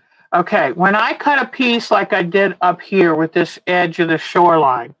check. Okay, when I cut a piece like I did up here with this edge of the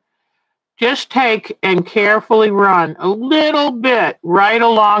shoreline, just take and carefully run a little bit right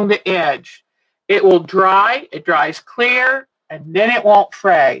along the edge. It will dry, it dries clear, and then it won't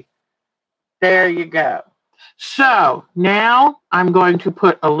fray. There you go. So now I'm going to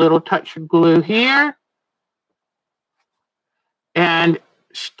put a little touch of glue here and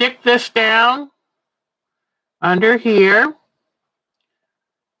stick this down under here.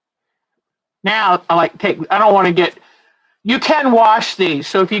 Now I don't want to get, you can wash these.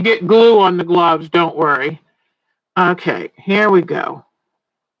 So if you get glue on the gloves, don't worry. Okay, here we go.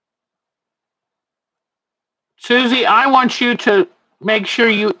 Susie, I want you to make sure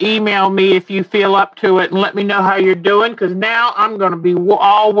you email me if you feel up to it and let me know how you're doing, because now I'm going to be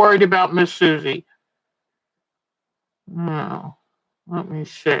all worried about Miss Susie. Now, let me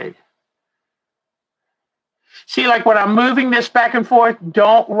see. See, like when I'm moving this back and forth,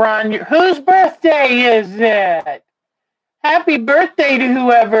 don't run. Whose birthday is it? Happy birthday to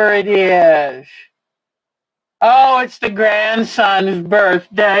whoever it is. Oh, it's the grandson's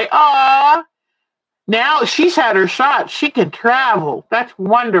birthday. Aw. Now she's had her shot. She can travel. That's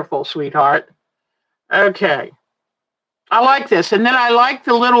wonderful, sweetheart. Okay. I like this. And then I like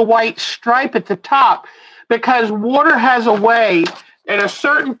the little white stripe at the top because water has a way, at a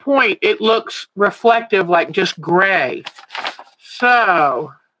certain point, it looks reflective like just gray.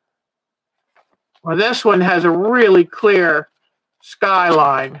 So, well, this one has a really clear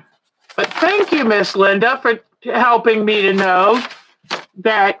skyline. But thank you, Miss Linda, for helping me to know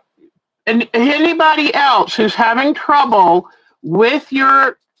that. And anybody else who's having trouble with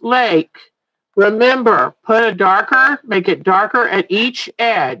your lake, remember, make it darker at each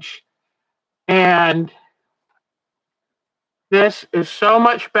edge. And this is so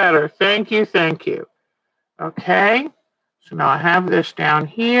much better. Thank you, thank you. Okay, so now I have this down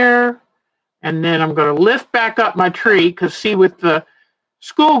here. And then I'm going to lift back up my tree because, see, with the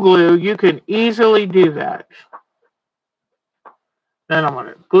school glue, you can easily do that. Then I'm going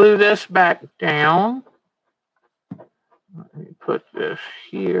to glue this back down. Let me put this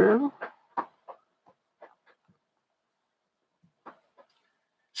here.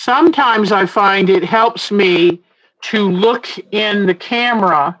 Sometimes I find it helps me to look in the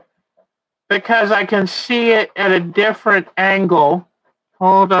camera because I can see it at a different angle.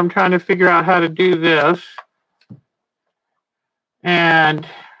 Hold on, I'm trying to figure out how to do this. And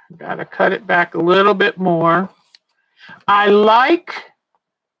got to cut it back a little bit more. I like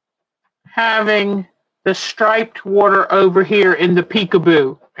having the striped water over here in the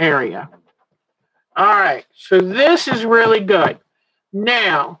peekaboo area. All right, so this is really good.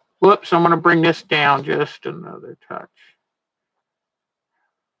 Now, whoops, I'm going to bring this down just another touch.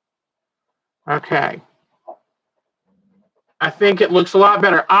 Okay. I think it looks a lot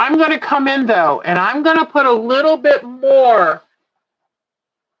better. I'm going to come in, though, and I'm going to put a little bit more.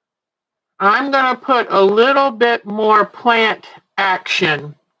 I'm going to put a little bit more plant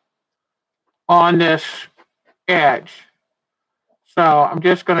action on this edge. So I'm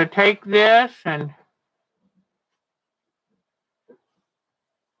just going to take this and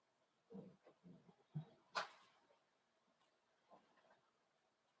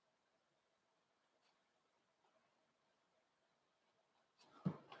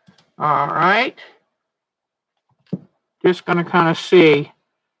all right. Just going to kind of see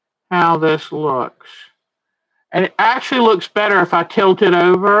how this looks. And it actually looks better if I tilt it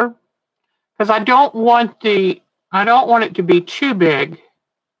over because I don't want it to be too big.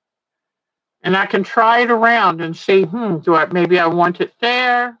 And I can try it around and see, maybe I want it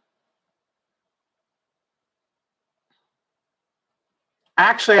there.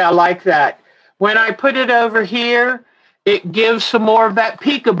 Actually, I like that. When I put it over here, it gives some more of that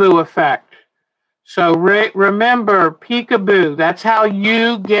peekaboo effect. So remember, peekaboo, that's how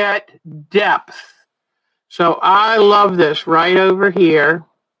you get depth. So I love this right over here.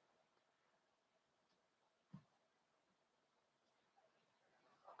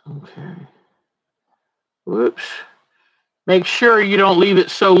 Okay. Whoops. Make sure you don't leave it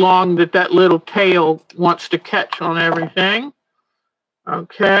so long that that little tail wants to catch on everything.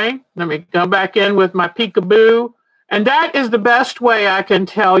 Okay, let me go back in with my peekaboo. And that is the best way I can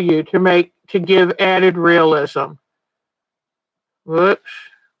tell you to give added realism. Whoops.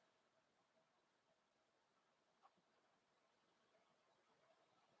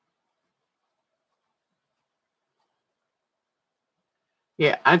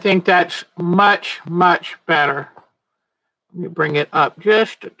 Yeah, I think that's much, much better. Let me bring it up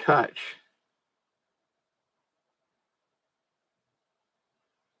just a touch.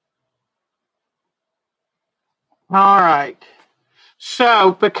 All right.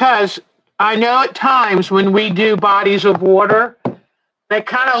 So, because I know at times when we do bodies of water, they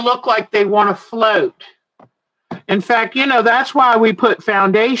kind of look like they want to float. In fact, that's why we put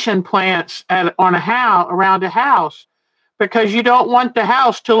foundation plants around a house, because you don't want the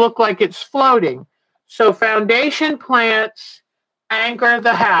house to look like it's floating. So foundation plants anchor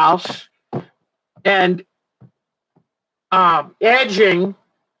the house, and edging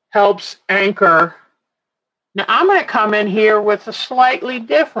helps anchor. Now I'm going to come in here with a slightly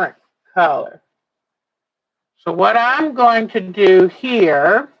different color. So what I'm going to do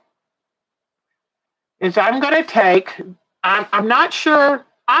here is I'm going to take, I'm not sure,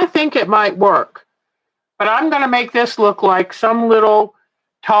 I think it might work, but I'm going to make this look like some little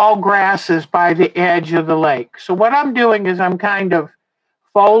tall grasses by the edge of the lake. So what I'm doing is I'm kind of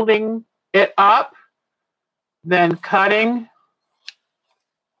folding it up, then cutting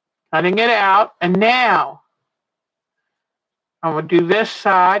it out, and now I'm going to do this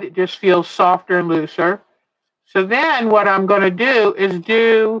side. It just feels softer and looser. So then what I'm going to do is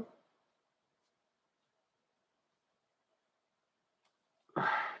do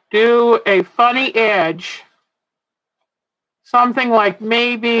a funny edge. Something like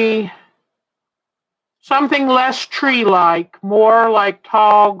maybe something less tree-like, more like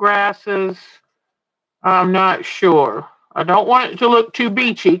tall grasses. I'm not sure. I don't want it to look too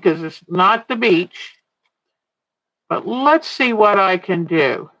beachy because it's not the beach. But let's see what I can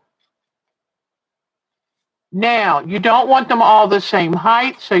do. Now, you don't want them all the same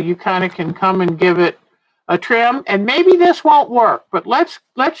height, so you kind of can come and give it a trim. And maybe this won't work, but let's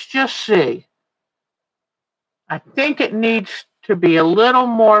just see. I think it needs to be a little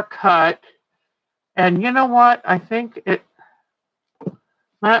more cut. And you know what? I think it...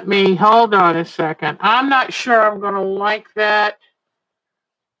 Let me... Hold on a second. I'm not sure I'm going to like that.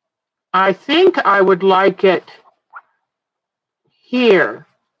 I think I would like it here.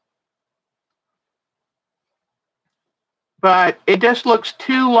 But it just looks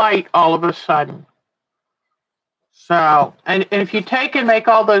too light all of a sudden. So, and if you take and make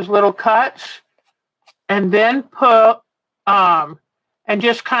all those little cuts and then put, and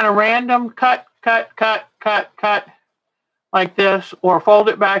just kind of random cut, like this, or fold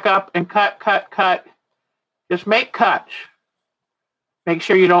it back up and cut. Just make cuts. Make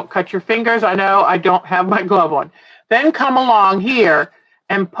sure you don't cut your fingers. I know I don't have my glove on. Then come along here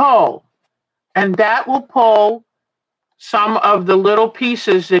and pull. And that will pull some of the little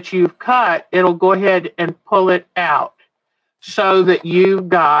pieces that you've cut. It'll go ahead and pull it out so that you've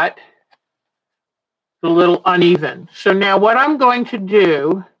got the little uneven. So now what I'm going to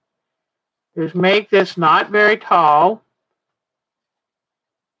do is make this not very tall.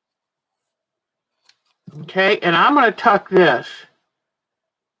 Okay, and I'm going to tuck this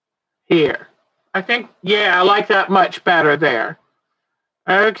here. I think, yeah, I like that much better there.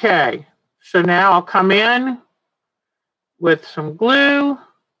 Okay, so now I'll come in with some glue.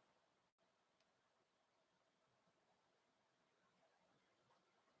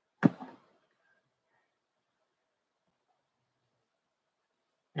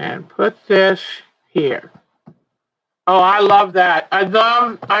 And put this here. Oh, I love that. I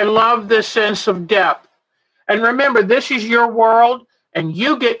love this sense of depth. And remember, this is your world, and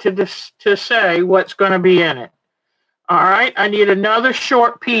you get to say what's going to be in it. All right, I need another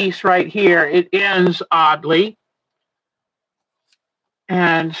short piece right here. It ends oddly.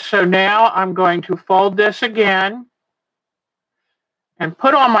 And so now I'm going to fold this again and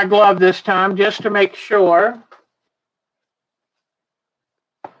put on my glove this time just to make sure.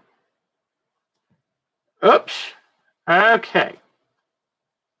 Oops. Okay.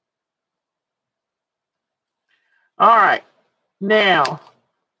 All right. Now,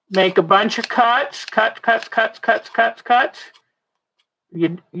 make a bunch of cuts. Cuts.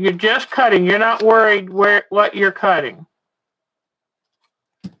 You're just cutting. You're not worried what you're cutting.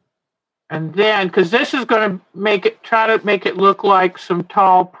 And then, because this is going to try to make it look like some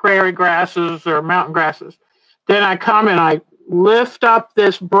tall prairie grasses or mountain grasses. Then I come and I lift up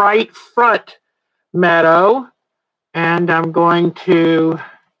this bright front meadow, and I'm going to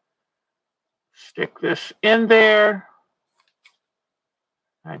stick this in there.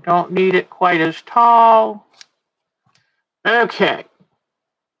 I don't need it quite as tall. Okay.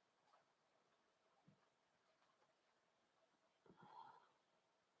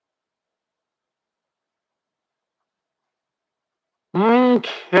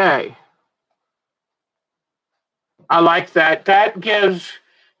 Okay. I like that. That gives,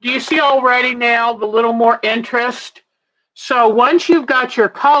 do you see already now the little more interest? So once you've got your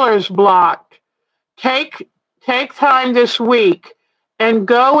colors blocked, take time this week and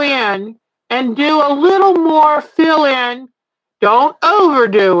go in and do a little more fill in. Don't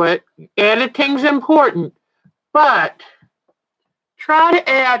overdo it. Editing's important, but try to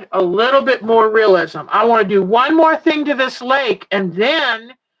add a little bit more realism. I want to do one more thing to this lake, and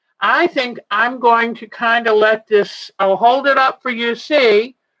then I think I'm going to kind of let this, I'll hold it up for you to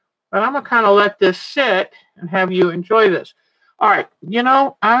see, but I'm going to kind of let this sit and have you enjoy this. All right, you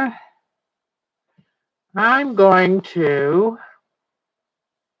know, I'm going to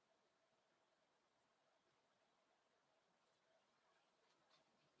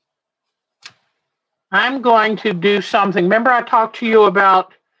do something. Remember I talked to you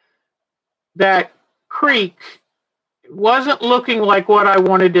about that creek. It wasn't looking like what I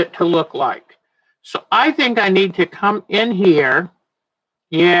wanted it to look like. So I think I need to come in here.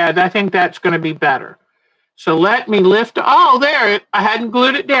 Yeah, I think that's going to be better. So let me lift. Oh, there. I hadn't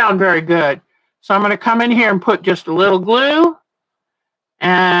glued it down very good. So I'm going to come in here and put just a little glue.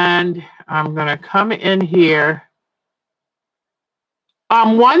 And I'm going to come in here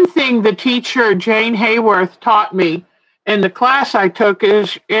One thing the teacher, Jane Hayworth, taught me in the class I took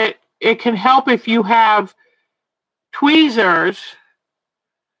is it can help if you have tweezers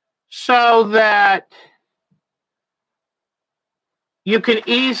so that you can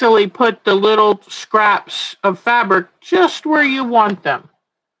easily put the little scraps of fabric just where you want them.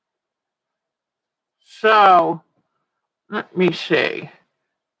 So let me see.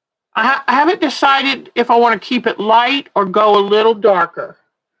 I haven't decided if I want to keep it light or go a little darker.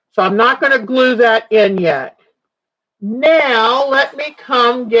 So I'm not going to glue that in yet. Now let me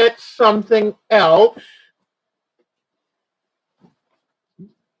come get something else.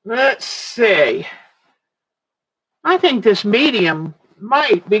 Let's see. I think this medium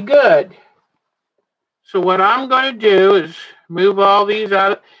might be good. So what I'm going to do is move all these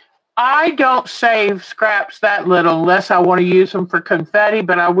out. I don't save scraps that little unless I want to use them for confetti,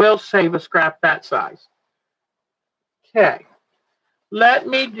 but I will save a scrap that size. Okay. Let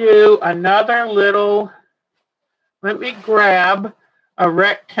me do another little, let me grab a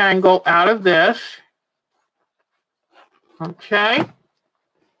rectangle out of this. Okay.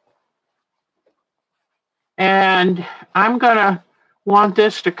 And I'm going to want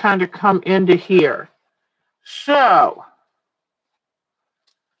this to kind of come into here. So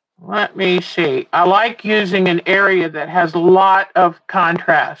let me see. I like using an area that has a lot of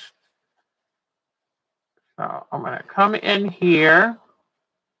contrast. So I'm going to come in here.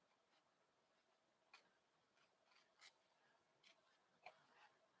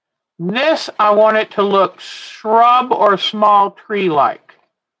 This, I want it to look shrub or small tree-like.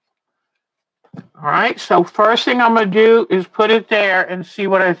 All right, so first thing I'm going to do is put it there and see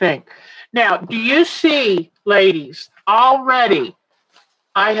what I think. Now, do you see, ladies, already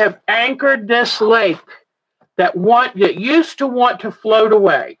I have anchored this lake that used to want to float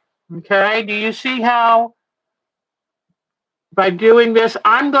away. Okay, do you see how by doing this,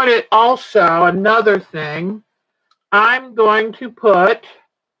 I'm going to also, another thing, I'm going to put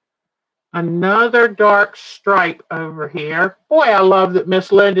another dark stripe over here. Boy, I love that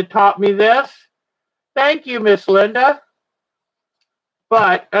Miss Linda taught me this. Thank you, Miss Linda.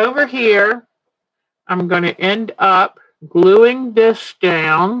 But over here, I'm going to end up gluing this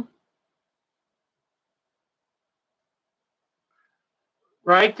down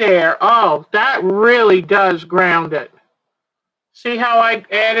right there. Oh, that really does ground it. See how I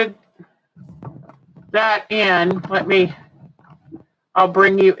added that in? I'll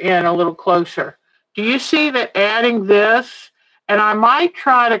bring you in a little closer. Do you see that adding this? And I might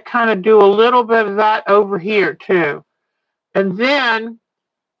try to kind of do a little bit of that over here too. And then,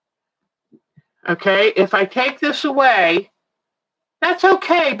 okay, if I take this away, that's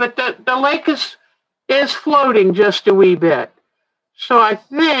okay, but the lake is floating just a wee bit. So I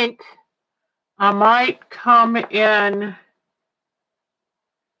think I might come in.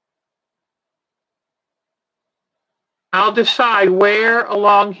 I'll decide where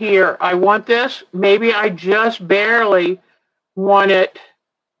along here I want this. Maybe I just barely want it.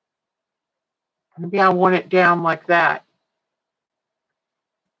 Maybe I want it down like that.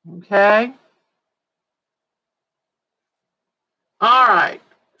 Okay. All right.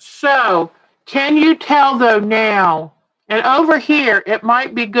 So can you tell though now, and over here, it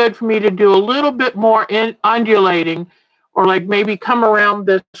might be good for me to do a little bit more in undulating, or like maybe come around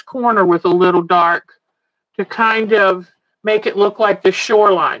this corner with a little dark to kind of make it look like the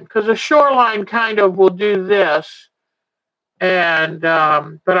shoreline, because the shoreline kind of will do this. And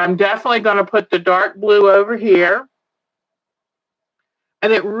but I'm definitely going to put the dark blue over here.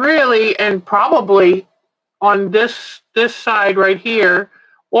 And it really, and probably on this side right here,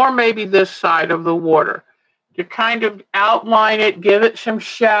 or maybe this side of the water, to kind of outline it, give it some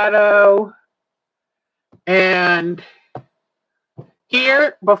shadow. And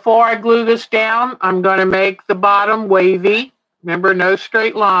here, before I glue this down, I'm going to make the bottom wavy. Remember, no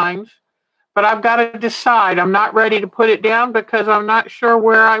straight lines. But I've got to decide. I'm not ready to put it down because I'm not sure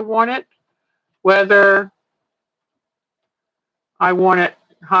where I want it. Whether I want it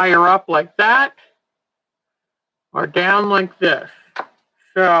higher up like that or down like this.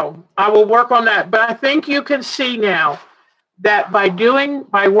 So I will work on that. But I think you can see now that by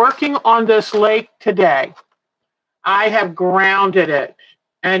working on this lake today, I have grounded it,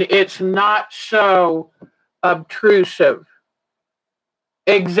 and it's not so obtrusive.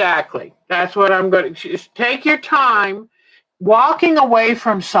 Exactly. That's what I'm going to just take your time. Walking away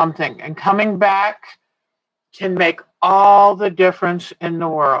from something and coming back can make all the difference in the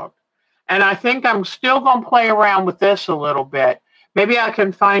world. And I think I'm still going to play around with this a little bit. Maybe I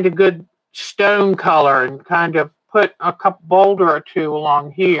can find a good stone color and kind of put a boulder or two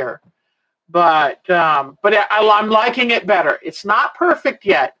along here. I'm liking it better. It's not perfect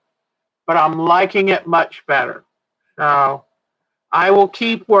yet, but I'm liking it much better. So I will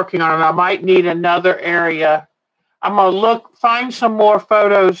keep working on it. I might need another area. I'm going to find some more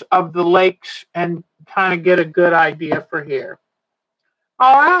photos of the lakes and kind of get a good idea for here.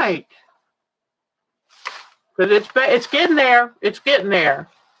 All right. Because it's getting there. It's getting there.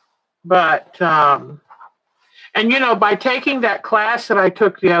 But, and you know, by taking that class that I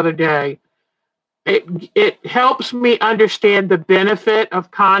took the other day, it helps me understand the benefit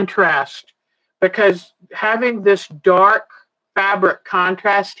of contrast, because having this dark fabric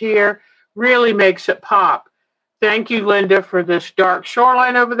contrast here really makes it pop. Thank you, Linda, for this dark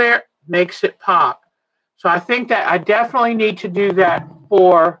shoreline over there. Makes it pop. So I think that I definitely need to do that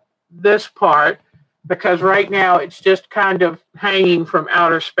for this part, because right now it's just kind of hanging from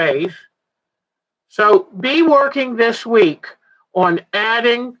outer space. So be working this week on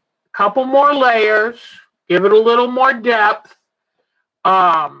adding a couple more layers, give it a little more depth,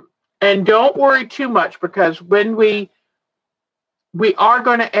 and don't worry too much, because when we are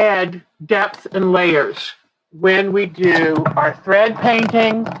going to add depth and layers when we do our thread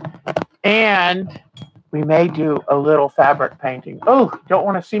painting, and we may do a little fabric painting. Oh, don't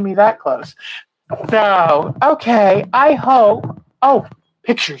want to see me that close. So, okay, I hope. Oh,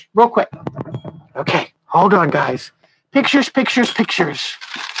 pictures, real quick. Okay, hold on, guys. Pictures.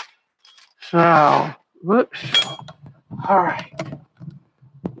 So, whoops. All right.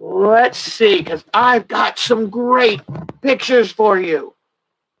 Let's see, because I've got some great pictures for you.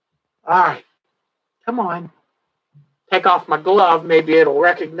 All right. Come on. Take off my glove. Maybe it'll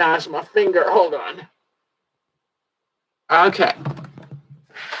recognize my finger. Hold on. Okay.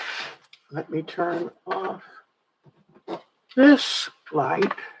 Let me turn off this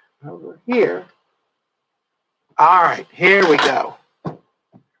light over here. All right, here we go.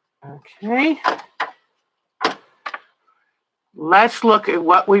 Okay. Let's look at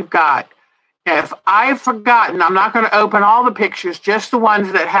what we've got. If I've forgotten, I'm not going to open all the pictures, just the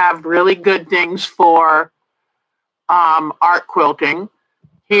ones that have really good things for art quilting.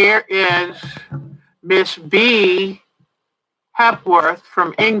 Here is Miss B. Hepworth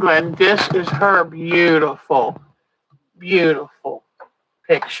from England. This is her beautiful, beautiful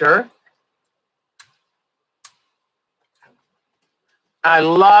picture. I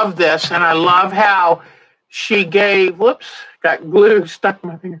love this, and I love how she gave, whoops, got glue stuck in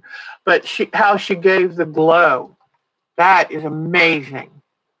my finger, but how she gave the glow. That is amazing.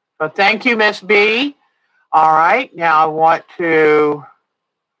 So thank you, Miss B. All right, now I want to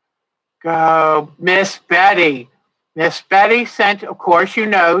go Miss Betty. Miss Betty sent, of course, you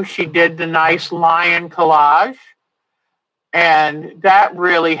know, she did the nice lion collage, and that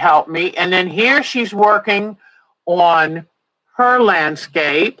really helped me. And then here she's working on her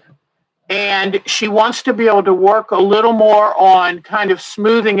landscape, and she wants to be able to work a little more on kind of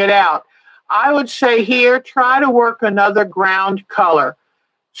smoothing it out. I would say here, try to work another ground color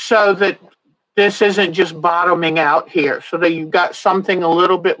so that this isn't just bottoming out here, so that you've got something a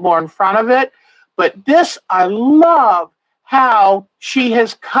little bit more in front of it. But this, I love how she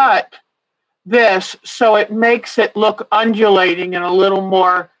has cut this so it makes it look undulating and a little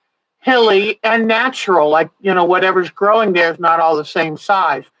more hilly and natural, like, you know, whatever's growing there is not all the same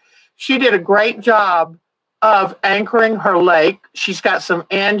size. She did a great job of anchoring her lake. She's got some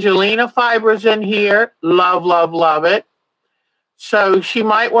Angelina fibers in here. Love, love, love it. So she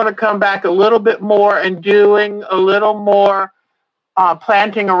might want to come back a little bit more and doing a little more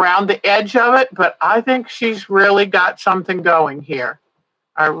planting around the edge of it, but I think she's really got something going here.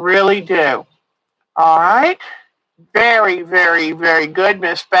 I really do. All right. Very, very, very good,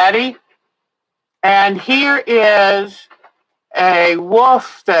 Miss Betty. And here is a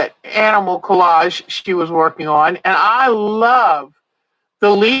wolf, that animal collage she was working on. And I love the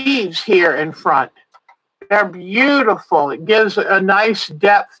leaves here in front. They're beautiful. It gives a nice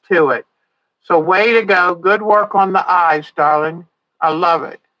depth to it. So way to go. Good work on the eyes, darling. I love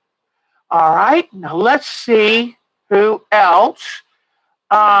it. All right. Now let's see who else.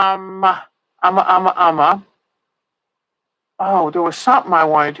 Oh, there was something I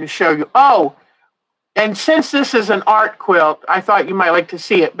wanted to show you. Oh, and since this is an art quilt, I thought you might like to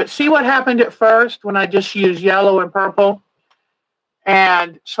see it. But see what happened at first when I just used yellow and purple?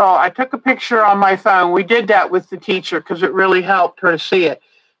 And so I took a picture on my phone. We did that with the teacher because it really helped her to see it.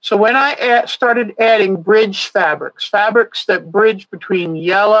 So when I started adding bridge fabrics that bridge between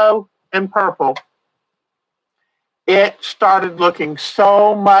yellow and purple, it started looking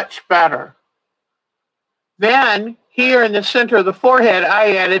so much better. Then here in the center of the forehead,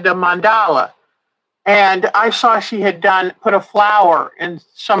 I added a mandala. And I saw she had put a flower in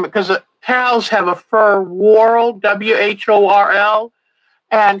some, because the cows have a fur whorl, WHORL,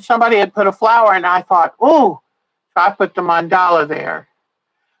 and somebody had put a flower, and I thought, oh, so I put the mandala there.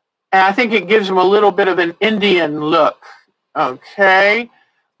 And I think it gives them a little bit of an Indian look. Okay,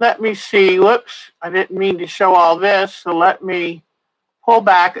 let me see. Whoops, I didn't mean to show all this, so let me pull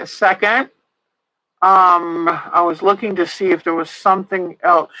back a second. I was looking to see if there was something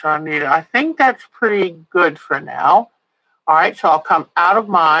else I needed. I think that's pretty good for now. All right, so I'll come out of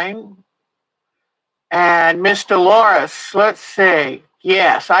mine. And Miss Dolores, let's see.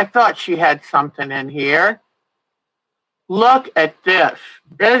 Yes, I thought she had something in here. Look at this.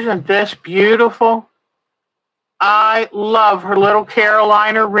 Isn't this beautiful? I love her little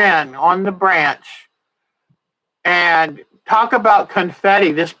Carolina wren on the branch. And talk about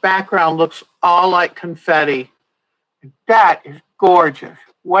confetti. This background looks all like confetti. That is gorgeous.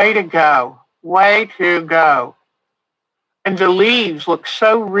 Way to go. Way to go. And the leaves look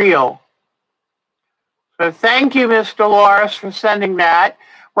so real. So thank you, Miss Dolores, for sending that.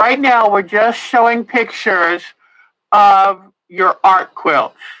 Right now, we're just showing pictures of your art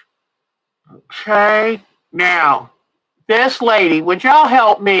quilts. Okay. Now, this lady, would y'all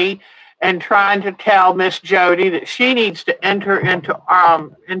help me in trying to tell Miss Jody that she needs to enter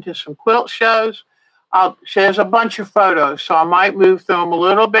into some quilt shows? She has a bunch of photos, so I might move through them a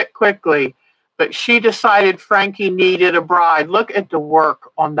little bit quickly. But she decided Frankie needed a bride. Look at the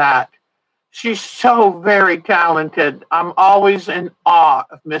work on that. She's so very talented. I'm always in awe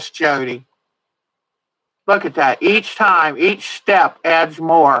of Miss Jody. Look at that. Each time, each step adds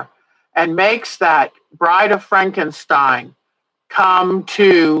more and makes that Bride of Frankenstein come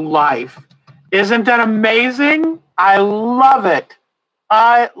to life. Isn't that amazing? I love it.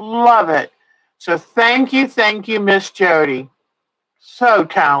 I love it. So thank you, Miss Jody. So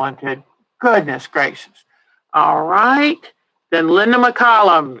talented. Goodness gracious. All right. Then Linda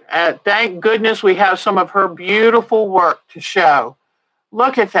McCollum. Thank goodness we have some of her beautiful work to show.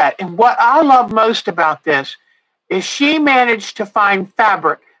 Look at that. And what I love most about this is she managed to find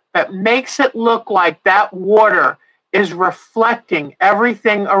fabric that makes it look like that water is reflecting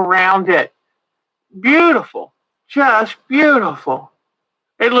everything around it. Beautiful. Just beautiful.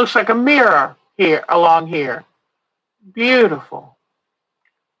 It looks like a mirror here, along here. Beautiful.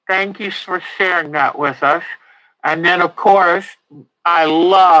 Thank you for sharing that with us. And then, of course, I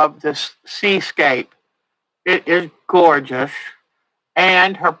love this seascape. It is gorgeous.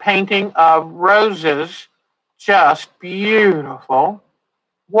 And her painting of roses, just beautiful.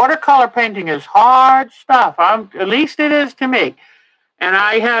 Watercolor painting is hard stuff. At least it is to me. And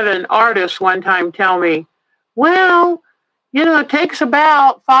I had an artist one time tell me, well, it takes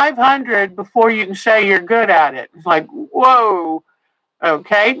about 500 before you can say you're good at it. It's like, whoa.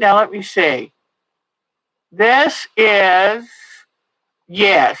 Okay, now let me see. This is,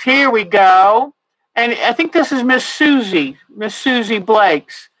 yes, here we go. And I think this is Miss Susie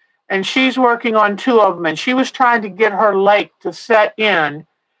Blake's. And she's working on two of them. And she was trying to get her lake to set in.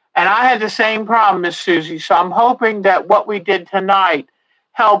 And I had the same problem, Miss Susie. So I'm hoping that what we did tonight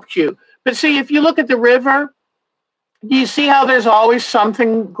helped you. But see, if you look at the river, do you see how there's always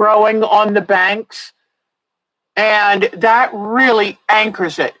something growing on the banks? And that really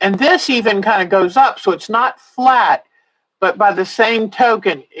anchors it. And this even kind of goes up, so it's not flat, but by the same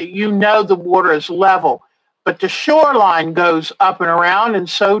token, the water is level. But the shoreline goes up and around, and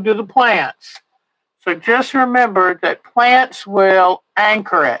so do the plants. So just remember that plants will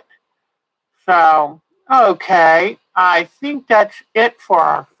anchor it. So, okay, I think that's it for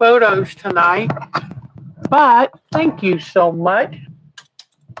our photos tonight. But thank you so much.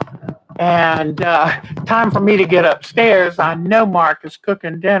 And time for me to get upstairs. I know Mark is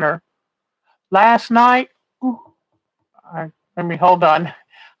cooking dinner. Last night, let me hold on.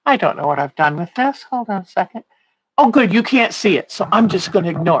 I don't know what I've done with this. Hold on a second. Oh, good. You can't see it, so I'm just going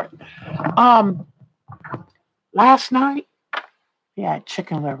to ignore it. Last night, yeah,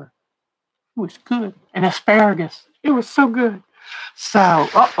 chicken liver. It was good. And asparagus. It was so good. So,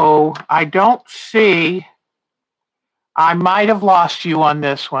 I don't see. I might have lost you on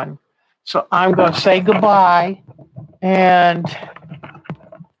this one. So I'm going to say goodbye. And,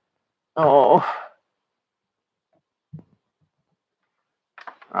 okay,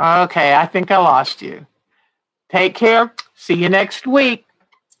 I think I lost you. Take care. See you next week.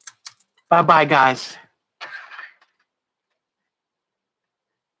 Bye-bye, guys.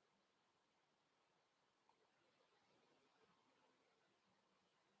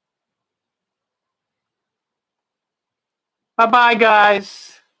 Bye-bye,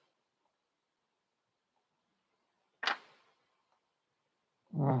 guys.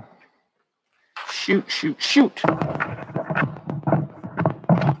 shoot, shoot, shoot.